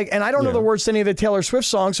I mean, like, and I don't know Yeah. the words to any of the Taylor Swift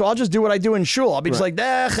songs, so I'll just do what I do in shul. I'll be just like, you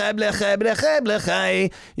know what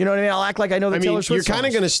I mean? I'll act like I know the I mean, Taylor you're Swift kind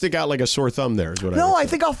of songs. going to stick out like a sore thumb there. Is what No, would I say.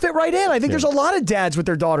 think I'll fit right in. I think there's a lot of dads with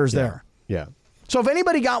their daughters there. Yeah. So if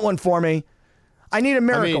anybody got one for me, I need a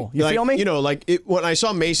miracle. I mean, You like, feel me? You know, like when I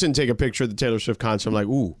saw Mason take a picture of the Taylor Swift concert, I'm like,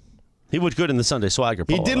 ooh. He looked good in the Sunday Swagger.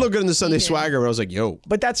 He polo, did though. look good in the Sunday Swagger, but I was like, yo.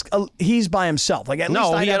 But that's he's by himself. Like at No,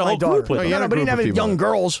 least I he had a my whole daughter. group with no, him. no, He had a but he group didn't of have people. young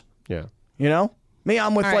girls. Yeah. You know, me,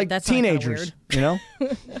 I'm with All right, like that sounds kinda teenagers. You know,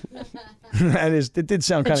 it did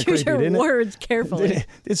sound kind of Choose creepy, your didn't it? words carefully.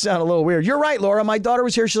 It sounded a little weird. You're right, Laura. My daughter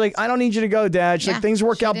was here. She's like, I don't need you to go, Dad. She's Yeah, like, things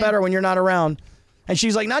work she out did. better when you're not around. And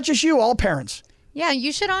she's like, not just you, all parents. Yeah,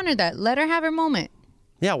 you should honor that. Let her have her moment.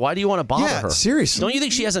 Yeah, why do you want to bother Yeah, her? seriously. Don't you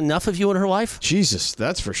think she has enough of you in her life? Jesus,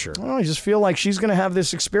 that's for sure. Well, I just feel like she's going to have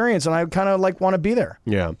this experience, and I kind of like want to be there.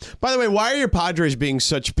 Yeah. By the way, why are your Padres being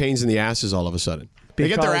such pains in the asses all of a sudden? They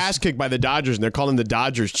get their Because- ass kicked by the Dodgers, and they're calling the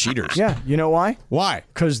Dodgers cheaters. Yeah, you know why? Why?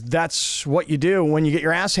 Because that's what you do when you get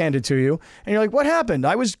your ass handed to you. And you're like, what happened?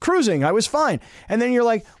 I was cruising. I was fine. And then you're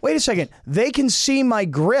like, wait a second. They can see my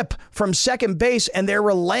grip from second base, and they're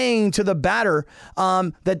relaying to the batter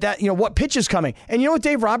what pitch is coming. And you know what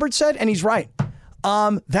Dave Roberts said? And he's right.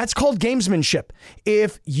 That's called gamesmanship.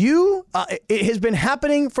 If you, it has been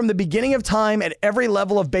happening from the beginning of time at every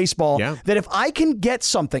level of baseball, that if I can get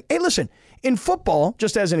something, hey, listen, in football,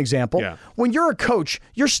 just as an example, when you're a coach,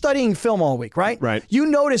 you're studying film all week, right? Right. You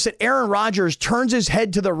notice that Aaron Rodgers turns his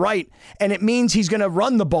head to the right, and it means he's going to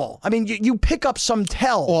run the ball. I mean, you pick up some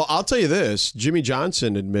tell. Well, I'll tell you this. Jimmy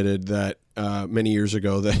Johnson admitted that many years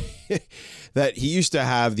ago that that he used to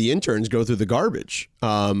have the interns go through the garbage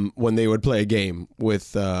when they would play a game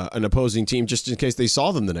with an opposing team just in case they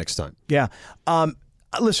saw them the next time. Yeah.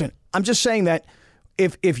 Listen, I'm just saying that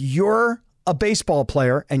if you're a baseball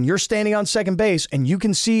player and you're standing on second base and you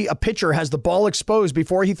can see a pitcher has the ball exposed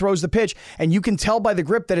before he throws the pitch, and you can tell by the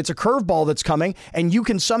grip that it's a curveball that's coming, and you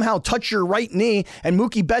can somehow touch your right knee, and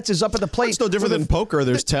Mookie Betts is up at the plate. It's no different than poker.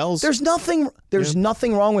 There's tells. There's nothing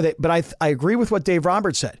wrong with it, but I agree with what Dave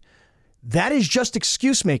Roberts said. That is just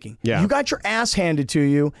excuse making. Yeah. You got your ass handed to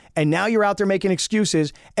you, and now you're out there making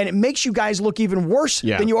excuses, and it makes you guys look even worse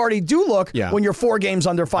than you already do look when you're 4 games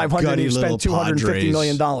under 500 and you spent $250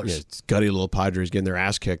 million. Yeah, it's gutty little Padres getting their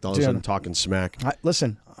ass kicked, all of a sudden talking smack.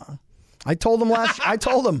 Listen, I told them I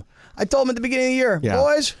told them at the beginning of the year,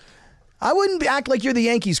 boys, I wouldn't act like you're the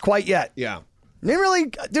Yankees quite yet. Yeah. Didn't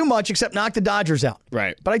really do much except knock the Dodgers out.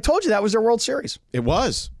 Right. But I told you that was their World Series. It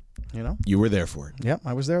was. You know? You were there for it. Yep,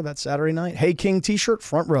 I was there that Saturday night. Hey King t-shirt,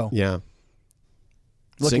 front row. Yeah.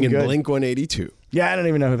 Looking Singing good. Blink 182. Yeah, I don't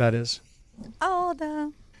even know who that is. All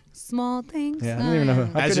the small things. Yeah, I don't even know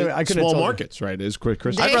who. I couldn't small tell you. markets, right? Is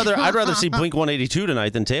Chris. I'd rather see Blink 182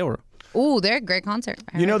 tonight than Taylor. Ooh, they're a great concert.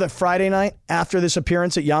 You know that Friday night after this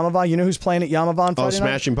appearance at Yamava, you know who's playing at Yamava on Friday night?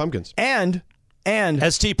 Smashing Pumpkins. And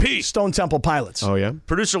STP. Stone Temple Pilots. Oh, yeah?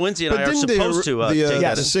 Producer Lindsay and I are didn't supposed to take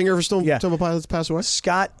that. the singer for Stone Temple Pilots pass away?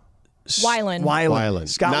 Scott Weiland.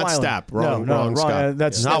 Scott Not Weiland. Stapp. Wrong No, Scott.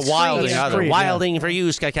 That's Not that's Wilding Creed. either. Creed, Wilding for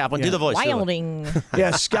you, Scott Kaplan. Do the voice. Wilding. Yeah,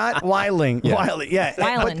 Scott Weiling. Yeah. Weiling. Yeah.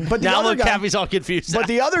 Weiland. But the Now other look, guy, Cappy's all confused. but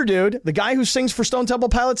the other dude, the guy who sings for Stone Temple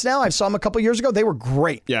Pilots now, I saw him a couple years ago. They were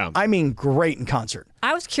great. Yeah. I mean, great in concert.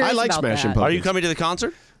 I was curious I like about Smashing that. Pumpkins. Are you coming to the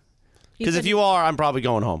concert? Because if said- you are, I'm probably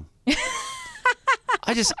going home.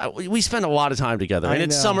 We spend a lot of time together, and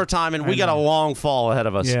it's know. summertime, and we got a long fall ahead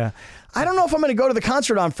of us. Yeah. I don't know if I'm going to go to the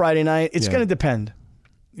concert on Friday night. It's going to depend.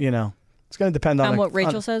 You know, it's going to depend On what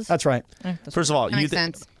Rachel says? That's right. First of all, That makes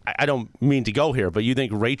sense. I don't mean to go here, but you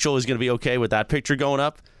think Rachel is going to be okay with that picture going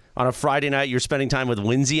up on a Friday night? You're spending time with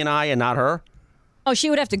Lindsay and I, and not her. Oh, she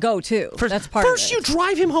would have to go too. That's part of it. you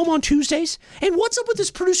drive him home on Tuesdays, and what's up with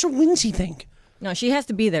this producer Lindsay thing? No, she has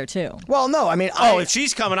to be there too. Well, no, I mean, If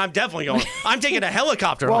she's coming, I'm definitely going. I'm taking a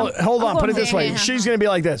helicopter well, home. hold on. I'm Put it going this way. home. She's going to be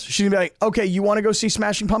like this. She's going to be like, okay, you want to go see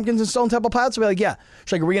Smashing Pumpkins and Stone Temple Pilots? I'll be like, yeah.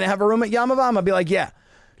 She's like, are we going to have a room at Yamava? I'm going to be like, yeah.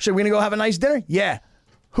 She's like, we going to go have a nice dinner? Yeah.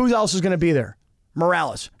 Who else is going to be there?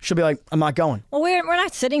 Morales. She'll be like, I'm not going. Well, we're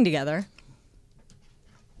not sitting together.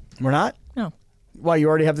 We're not? No. Why, you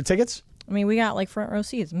already have the tickets? I mean, we got like front row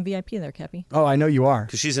seats and VIP there, Cappy. Oh, I know you are.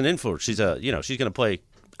 Because she's an influencer. She's she's going to play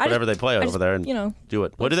I whatever just- they play I over just, there and do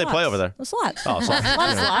it. What do they play over there? The slots. Oh, slots. A lot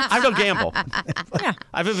of slots. I don't gamble. Yeah.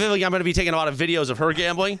 I have a feeling I'm going to be taking a lot of videos of her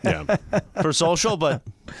gambling for social, but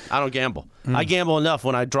I don't gamble. I gamble enough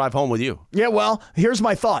when I drive home with you. Yeah, well, here's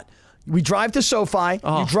my thought. We drive to SoFi.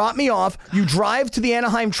 You drop me off. You drive to the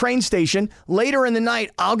Anaheim train station. Later in the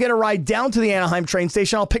night, I'll get a ride down to the Anaheim train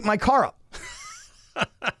station. I'll pick my car up.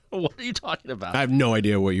 What are you talking about? I have no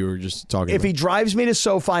idea what you were just talking If about. he drives me to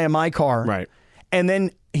SoFi in my car, Right. and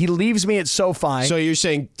then he leaves me at SoFi. So you're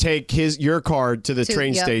saying take your car to the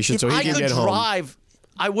train station so he I can could get home. drive,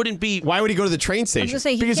 I wouldn't be. Why would he go to the train I was station? gonna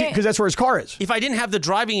say he because can't. that's where his car is. If I didn't have the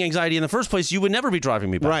driving anxiety in the first place, you would never be driving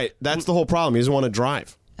me back. Right. That's the whole problem. He doesn't want to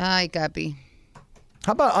drive. Ay, Cappy.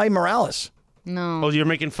 How about I Morales? No. Oh, you're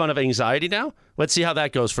making fun of anxiety now? Let's see how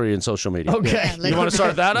that goes for you in social media. Okay. You want to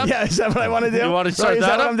start that up? Yeah, is that what I want to do? You want to start is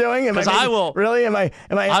that what up? I'm doing? Am 'Cause making- I will. Really? Am I?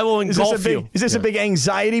 I will is this a engulf big, you. Is this a big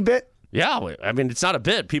anxiety bit? Yeah, I mean, it's not a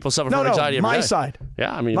bit. People suffer No, from anxiety every my day. side.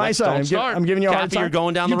 Yeah, I mean, My side. don't start. I'm giving you a hard Cappy, time. You're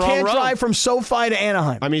going down the wrong You can't road. drive from SoFi to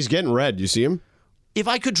Anaheim. I mean, he's getting red. You see him? If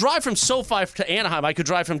I could drive from SoFi to Anaheim, I could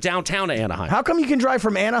drive from downtown to Anaheim. How come you can drive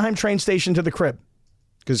from Anaheim train station to the crib?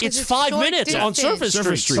 Because It's it's 5 short minutes on distance.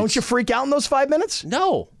 surface streets. Don't you freak out in those 5 minutes?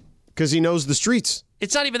 No. he knows the streets.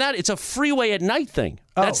 It's not even that. It's a freeway at night thing.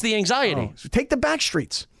 That's the anxiety. So take the back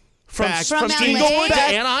streets. From From Inglewood to LA?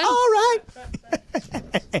 Anaheim? All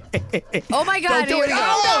right. Oh my God! Don't do here it we again. go.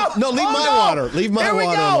 Oh, No, leave my water. Leave my Here we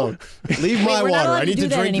water go. alone. Leave my We're not water. allowed I need do to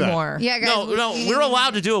that drink anymore. Yeah, guys. No, we're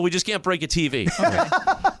allowed to do it. We just can't break a TV.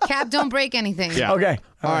 Cap, don't break anything. Yeah. Okay.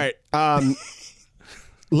 All right.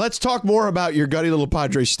 Let's talk more about your gutty little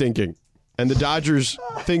Padres stinking and the Dodgers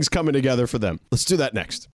things coming together for them. Let's do that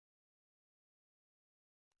next.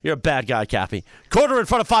 You're a bad guy, Cappy. Quarter in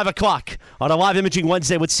front of 5 o'clock on a live imaging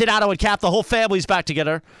Wednesday with Sedano and Cap. The whole family's back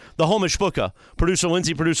together. The home is Shpuka. Producer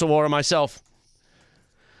Lindsay, producer Laura, myself.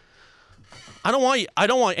 I don't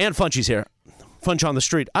want, and Funchy's here. Funch on the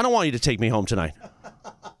street. I don't want you to take me home tonight.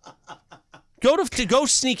 Go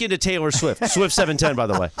sneak into Taylor Swift. Swift 710, by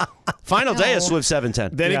the way. Final day of Swift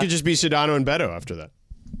 710. Then it could just be Sedano and Beto after that.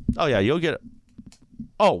 Oh, yeah, you'll get it.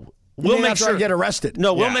 Oh, We'll make sure I get arrested.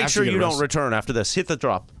 No, we'll Yeah, make after sure you you get don't arrested. return after this. Hit the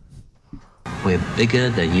drop. We're bigger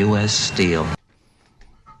than U.S. Steel.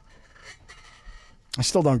 I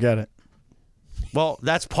still don't get it. Well,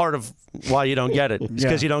 that's part of why you don't get it. It's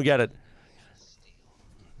because you don't get it.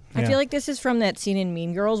 I feel like this is from that scene in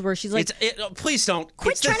Mean Girls where she's like, Please don't.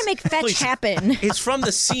 quit trying to make fetch happen. It's from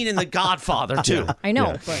the scene in The Godfather, too. I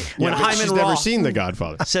know, but When Hyman she's Roth never seen The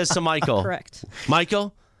Godfather. says to Michael, correct.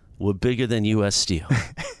 Michael, we're bigger than U.S. Steel.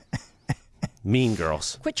 Mean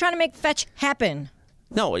Girls. Quit trying to make fetch happen.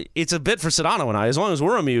 No, it's a bit for Sedano and I. As long as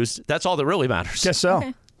we're amused, that's all that really matters. Guess so.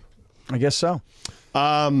 Okay. I guess so.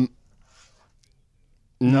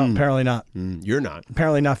 No, apparently not. You're not.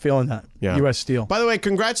 Apparently not feeling that. Yeah. U.S. Steel. By the way,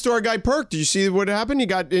 congrats to our guy Perk. Did you see what happened? He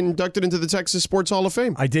got inducted into the Texas Sports Hall of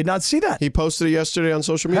Fame. I did not see that. He posted it yesterday on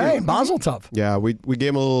social media. Hey, Mazel Tov. Yeah, we gave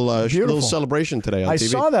him a little celebration today on I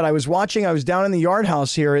TV. saw that. I was down in the Yard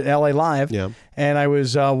House here at LA Live. Yeah. And I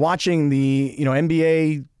was watching the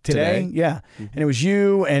NBA today. Yeah. And it was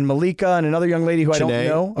you and Malika and another young lady who I don't Janae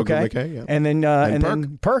know. Okay. Ogumike, yeah. And then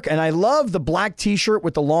then Perk. And I love the black T-shirt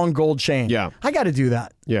with the long gold chain. Yeah. I got to do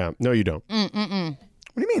that. Yeah. No, you don't. What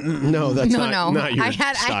do you mean? No, that's No, not your I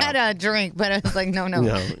had style. a drink, but I was like, no,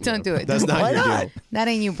 don't do it. That's not Why your not? deal. That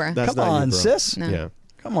ain't you, bro. That's Come not on, you, bro. sis. No. Yeah.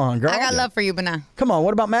 Come on, girl. I got love for you, but nah. Come on.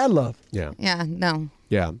 What about Mad Love? Yeah. Yeah, no.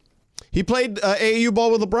 Yeah. He played AAU ball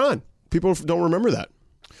with LeBron. People don't remember that.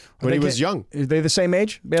 When he was young. Are they the same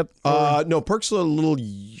age? No, Perk's a little.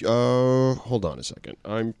 Hold on a second.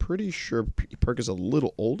 I'm pretty sure Perk is a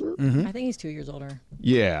little older. I think he's 2 years older.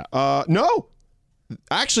 Yeah. No.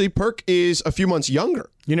 Actually, Perk is a few months younger.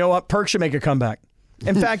 You know what? Perk should make a comeback.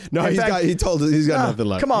 In fact, No, he's got nothing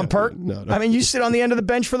left. Come on, Yeah. Perk. No. I mean, you sit on the end of the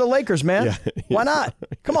bench for the Lakers, man. Yeah. Why not?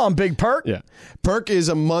 Come on, big Perk. Yeah. Perk is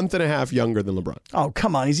a month and a half younger than LeBron. Oh,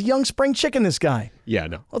 come on. He's a young spring chicken, this guy. Yeah,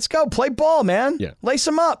 no. Let's go. Play ball, man. Yeah. Lace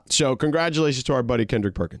him up. So congratulations to our buddy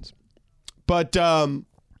Kendrick Perkins. But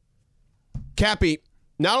Cappy,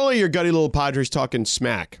 not only are your gutty little Padres talking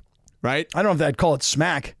smack, right? I don't know if I'd call it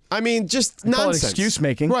smack. I mean, just Call it nonsense. excuse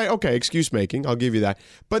making. Right, okay, excuse making. I'll give you that.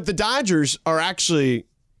 But the Dodgers are actually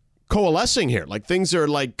coalescing here. Like things are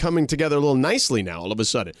like coming together a little nicely now all of a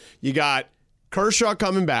sudden. You got Kershaw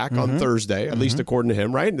coming back on Thursday, at least according to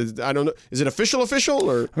him, right? I don't know. Is it official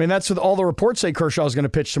or? I mean, that's what all the reports say Kershaw is going to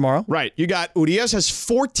pitch tomorrow. Right. You got Urias has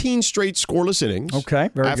 14 straight scoreless innings. Okay,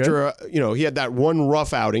 very after, he had that one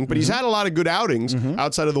rough outing, but he's had a lot of good outings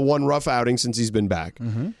outside of the one rough outing since he's been back.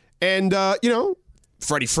 And,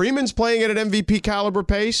 Freddie Freeman's playing at an MVP caliber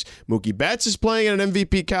pace. Mookie Betts is playing at an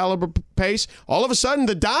MVP caliber pace. All of a sudden,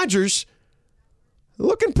 the Dodgers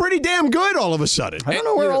looking pretty damn good all of a sudden. I don't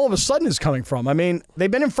know where all of a sudden is coming from. I mean, they've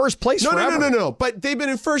been in first place forever. No. But they've been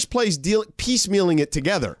in first place piecemealing it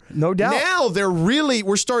together. No doubt. Now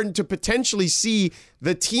we're starting to potentially see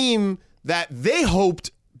the team that they hoped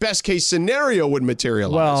best case scenario would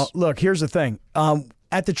materialize. Well, look, here's the thing.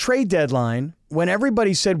 At the trade deadline, when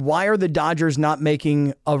everybody said, why are the Dodgers not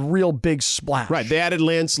making a real big splash? Right. They added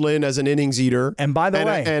Lance Lynn as an innings eater. And by the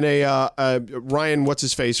way. And a Ryan,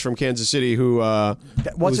 what's-his-face from Kansas City, who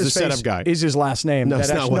was the setup guy. Is his last name. No, it's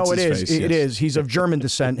not what's-his-face. It is. He's of German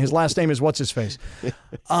descent. His last name is what's-his-face.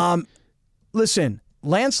 Listen,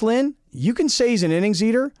 Lance Lynn, you can say he's an innings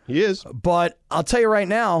eater. He is. But I'll tell you right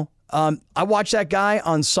now, I watched that guy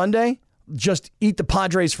on Sunday just eat the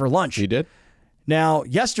Padres for lunch. He did? Now,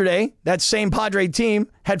 yesterday, that same Padre team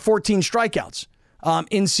had 14 strikeouts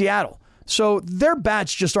in Seattle. So their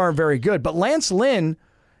bats just aren't very good. But Lance Lynn,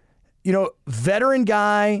 veteran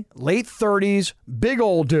guy, late 30s, big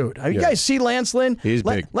old dude. You guys see Lance Lynn? He's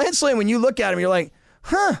big. Lance Lynn, when you look at him, you're like,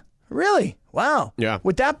 really? Wow. Yeah.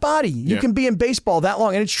 With that body, you can be in baseball that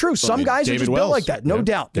long. And it's true. Some guys are David just Wells. built like that. No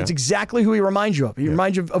doubt. That's exactly who he reminds you of. He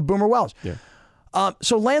reminds you of Boomer Wells. Yeah.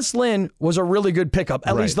 So Lance Lynn was a really good pickup,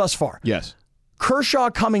 at least thus far. Yes. Kershaw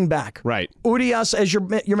coming back. Right. Urias, as you're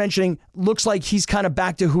mentioning, looks like he's kind of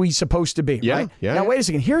back to who he's supposed to be. Yeah, right? yeah, Now, yeah. wait a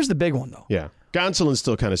second. Here's the big one, though. Yeah. Gonsolin's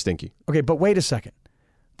still kind of stinky. Okay, but wait a second.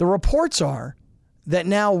 The reports are that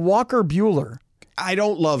now Walker Buehler. I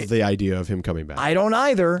don't love the idea of him coming back. I don't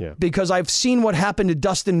either because I've seen what happened to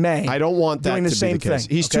Dustin May. I don't want that doing to the same be the case.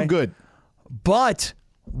 thing. He's too good. But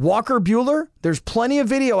Walker Buehler, there's plenty of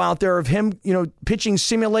video out there of him, pitching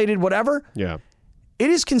simulated whatever. Yeah. It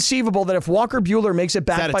is conceivable that if Walker Buehler makes it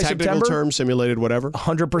back Is that a by technical September, term, simulated whatever?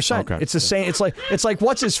 100%. Okay. It's the same. It's like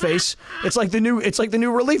what's his face. It's like the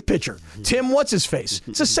new relief pitcher, Tim. What's his face?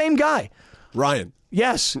 It's the same guy. Ryan.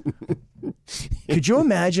 Yes. Could you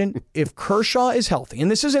imagine if Kershaw is healthy, and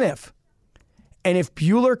this is an if, and if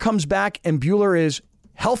Buehler comes back and Buehler is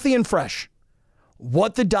healthy and fresh,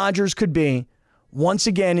 what the Dodgers could be once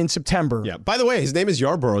again in September? Yeah. By the way, his name is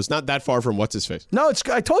Yarborough. It's not that far from what's his face. No,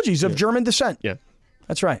 I told you he's of German descent. Yeah.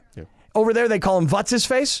 That's right. Yeah. Over there, they call him What's his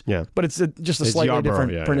face. Yeah. But it's just a It's slightly Yarborough,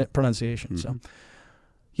 different pronunciation. So,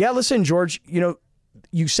 yeah, listen, George,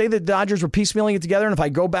 you say the Dodgers were piecemealing it together, and if I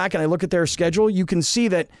go back and I look at their schedule, you can see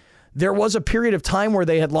that there was a period of time where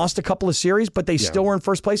they had lost a couple of series, but they still were in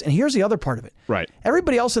first place. And here's the other part of it. Right.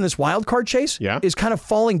 Everybody else in this wild card chase is kind of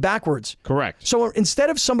falling backwards. Correct. So instead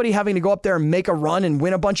of somebody having to go up there and make a run and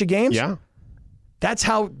win a bunch of games, that's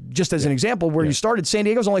how, just as an example, where you started, San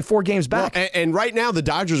Diego's only 4 games back. Well, and right now, the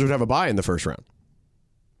Dodgers would have a bye in the first round.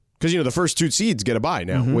 Because, the first 2 seeds get a bye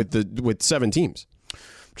now with 7 teams.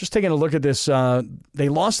 Just taking a look at this, they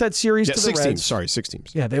lost that series to the 6 Reds. teams. Sorry, 6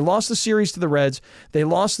 teams. Yeah, they lost the series to the Reds. They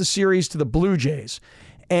lost the series to the Blue Jays.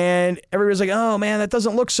 And everybody's like, oh, man, that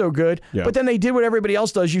doesn't look so good. Yeah. But then they did what everybody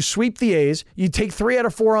else does. You sweep the A's. You take 3 out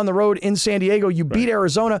of 4 on the road in San Diego. You beat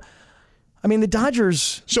Arizona. I mean, the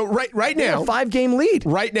Dodgers. So right now, a 5-game lead.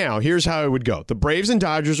 Right now, here's how it would go: the Braves and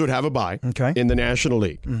Dodgers would have a bye in the National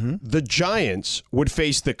League. The Giants would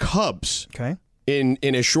face the Cubs in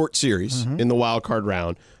a short series in the wild card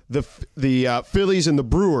round. The Phillies and the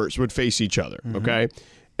Brewers would face each other. Okay,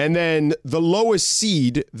 and then the lowest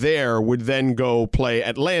seed there would then go play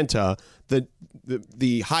Atlanta.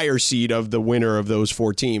 The higher seed of the winner of those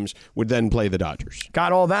 4 teams would then play the Dodgers.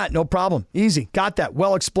 Got all that. No problem. Easy. Got that.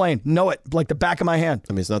 Well explained. Know it like the back of my hand.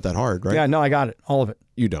 I mean, it's not that hard, right? Yeah, no, I got it. All of it.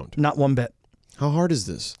 You don't. Not one bit. How hard is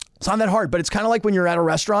this? It's not that hard, but it's kind of like when you're at a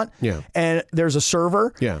restaurant and there's a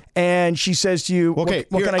server and she says to you, okay,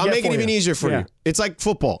 what can I get for you? I'll make it even easier for you. It's like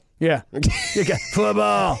football. Yeah. You got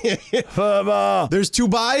football. Football. There's 2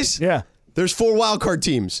 byes. Yeah. There's 4 wild card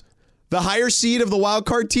teams. The higher seed of the wild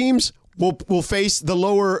card teams will face the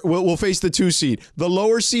lower. Will face the 2 seed. The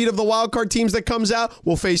lower seed of the wild card teams that comes out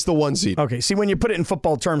will face the 1 seed. Okay. See, when you put it in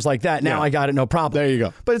football terms like that, now I got it. No problem. There you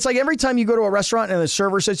go. But it's like every time you go to a restaurant and the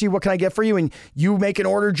server says to you, "What can I get for you?" and you make an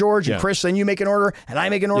order, George, and Chris, then you make an order, and I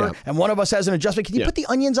make an order, and one of us has an adjustment. Can you put the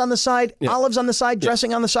onions on the side, olives on the side,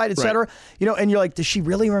 dressing on the side, etc.? And you're like, does she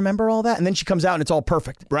really remember all that? And then she comes out and it's all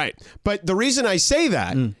perfect. Right. But the reason I say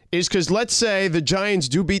that is because let's say the Giants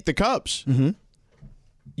do beat the Cubs.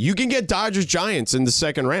 You can get Dodgers-Giants in the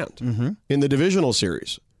second round in the divisional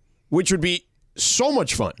series, which would be so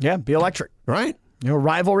much fun. Yeah, be electric. Right?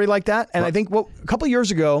 Rivalry like that. And I think a couple of years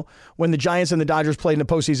ago when the Giants and the Dodgers played in the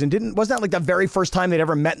postseason, wasn't that like the very first time they'd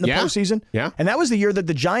ever met in the postseason? Yeah. And that was the year that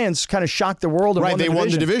the Giants kind of shocked the world and won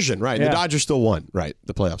the division. Right. Yeah. The Dodgers still won,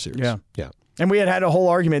 the playoff series. Yeah. And we had a whole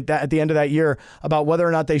argument at the end of that year about whether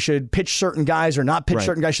or not they should pitch certain guys or not pitch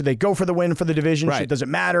certain guys. Should they go for the win for the division? Right. Does it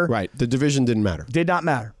matter? Right. The division didn't matter. Did not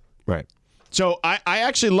matter. Right. So I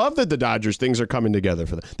actually love that the Dodgers things are coming together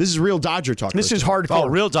for them. This is real Dodger talk. This is hardcore. Oh,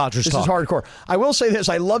 real Dodgers talk. This is hardcore. I will say this.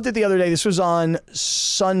 I loved it the other day. This was on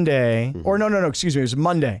Sunday. Or no. Excuse me. It was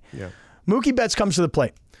Monday. Yeah. Mookie Betts comes to the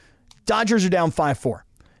plate. Dodgers are down 5-4.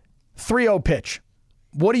 3-0 pitch.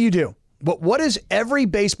 What do? What is every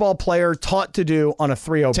baseball player taught to do on a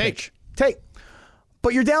 3-0 pitch? Take.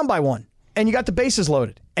 But you're down by 1. And you got the bases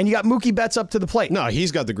loaded. And you got Mookie Betts up to the plate. No,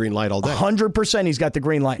 he's got the green light all day. 100% he's got the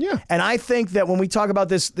green light. Yeah. And I think that when we talk about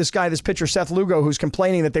this pitcher, Seth Lugo, who's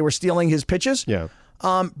complaining that they were stealing his pitches,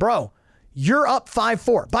 bro, you're up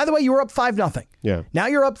 5-4. By the way, you were up 5-0. Yeah. Now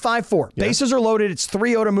you're up 5-4. Yeah. Bases are loaded. It's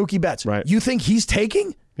 3-0 to Mookie Betts. Right. You think he's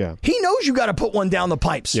taking? Yeah. He knows you got to put one down the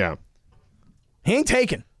pipes. Yeah. He ain't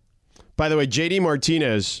taking. By the way, JD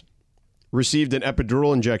Martinez received an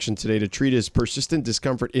epidural injection today to treat his persistent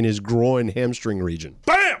discomfort in his groin hamstring region.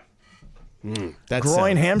 Bam! That's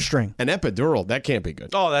Groin hamstring. An epidural. That can't be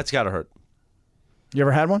good. Oh, that's got to hurt. You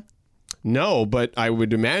ever had one? No, but I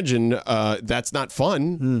would imagine that's not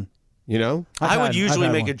fun. You know, I would usually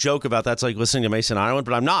make a joke about that's like listening to Mason Ireland,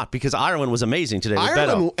 but I'm not because Ireland was amazing today. With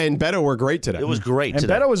Ireland Beto. and Beto were great today. It was great And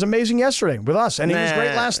today. Beto was amazing yesterday with us, and he was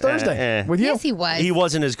great last Thursday with you. Yes, he was. He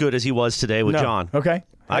wasn't as good as he was today with No. John. Okay.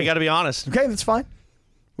 I got to be honest. Okay, that's fine.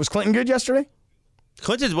 Was Clinton good yesterday?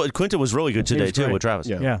 Clinton was really good today too great. with Travis.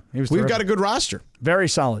 Yeah, he was. We've terrific. got a good roster. Very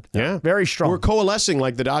solid. Yeah, very strong. We're coalescing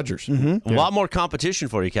like the Dodgers. A lot more competition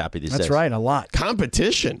for you, Cappy, these days. That's right, a lot.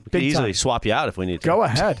 Competition. We could easily time. swap you out if we need to. Go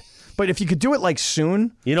ahead. But if you could do it like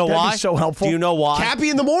soon, You know that'd why? Be so helpful. Do you know why? Cappy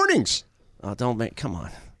in the mornings. Oh, don't make. Come on.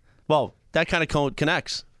 Well, that kind of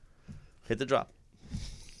connects. Hit the drop.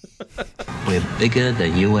 We're bigger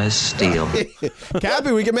than U.S. Steel.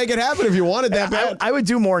 Cappy, we can make it happen if you wanted that bad. I would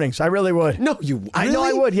do mornings. I really would. No, you. I know I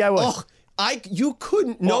really? would. Yeah, I would. Oh, you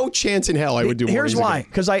couldn't. No chance in hell I would do mornings. Here's why. again.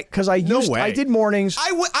 Because I No used way. I did mornings.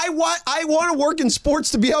 I want to work in sports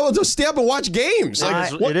to be able to stay up and watch games.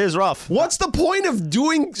 Like, It is rough. What's the point of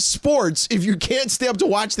doing sports if you can't stay up to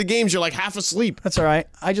watch the games? You're like half asleep. That's all right.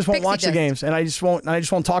 I just won't Pixie watch the dust. games, and I just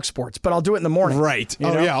won't talk sports. But I'll do it in the morning. Right. You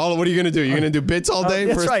Oh know? yeah. What are you going to do? You're going to do bits all day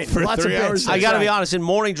that's for, right. for Lots of 3 bits. hours? I got to be right. honest. In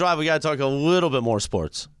morning drive, we got to talk a little bit more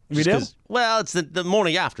sports. We Just do? 'cause- Well, it's the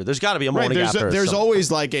morning after. There's got to be a Right. morning after. There's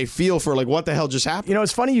always like a feel for like what the hell just happened. You know,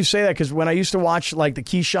 it's funny you say that because when I used to watch like the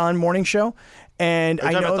Keyshawn morning show, and Are you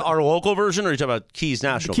I talking know about our local version, or are you talking about Keys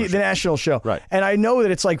National? the version? national show, Right. And I know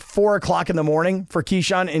that it's like 4:00 in the morning for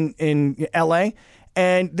Keyshawn in L.A.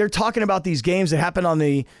 And they're talking about these games that happen on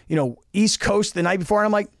the East Coast the night before, and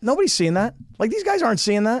I'm like, nobody's seeing that. Like these guys aren't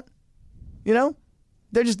seeing that. You know,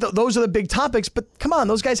 they're just those are the big topics. But come on,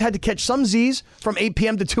 those guys had to catch some Z's from 8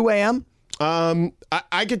 p.m. to 2 a.m.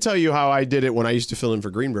 I could tell you how I did it when I used to fill in for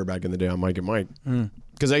Greenberg back in the day on Mike and Mike.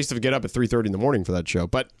 Because I used to get up at 3:30 in the morning for that show.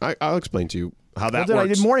 But I'll explain to you how that I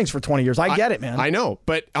works. did mornings for 20 years. I get it, man. I know.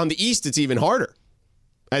 But on the East, it's even harder,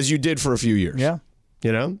 as you did for a few years. Yeah.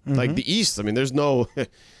 You know? Like the East, I mean, there's no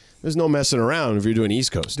messing around if you're doing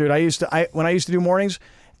East Coast. Dude, when I used to do mornings,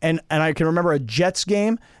 and I can remember a Jets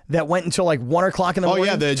game that went until like 1:00 in the morning.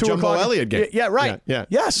 Oh, yeah, the 2 Jumbo o'clock. Elliott game. Yeah, right. Yeah.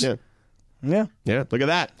 Yes. Yeah. Yeah. Yeah, look at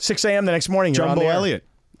that. 6 a.m. the next morning. You're on Jumbo the air. Elliott.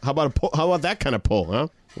 How about that kind of pull, huh?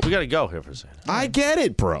 We got to go here for a second. I get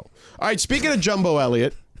it, bro. All right, speaking of Jumbo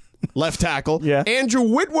Elliott, left tackle, Yeah. Andrew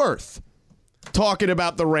Whitworth talking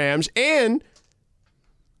about the Rams. And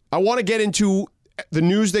I want to get into the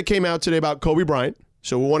news that came out today about Kobe Bryant.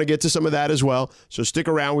 So we want to get to some of that as well. So stick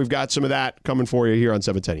around. We've got some of that coming for you here on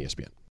 710 ESPN.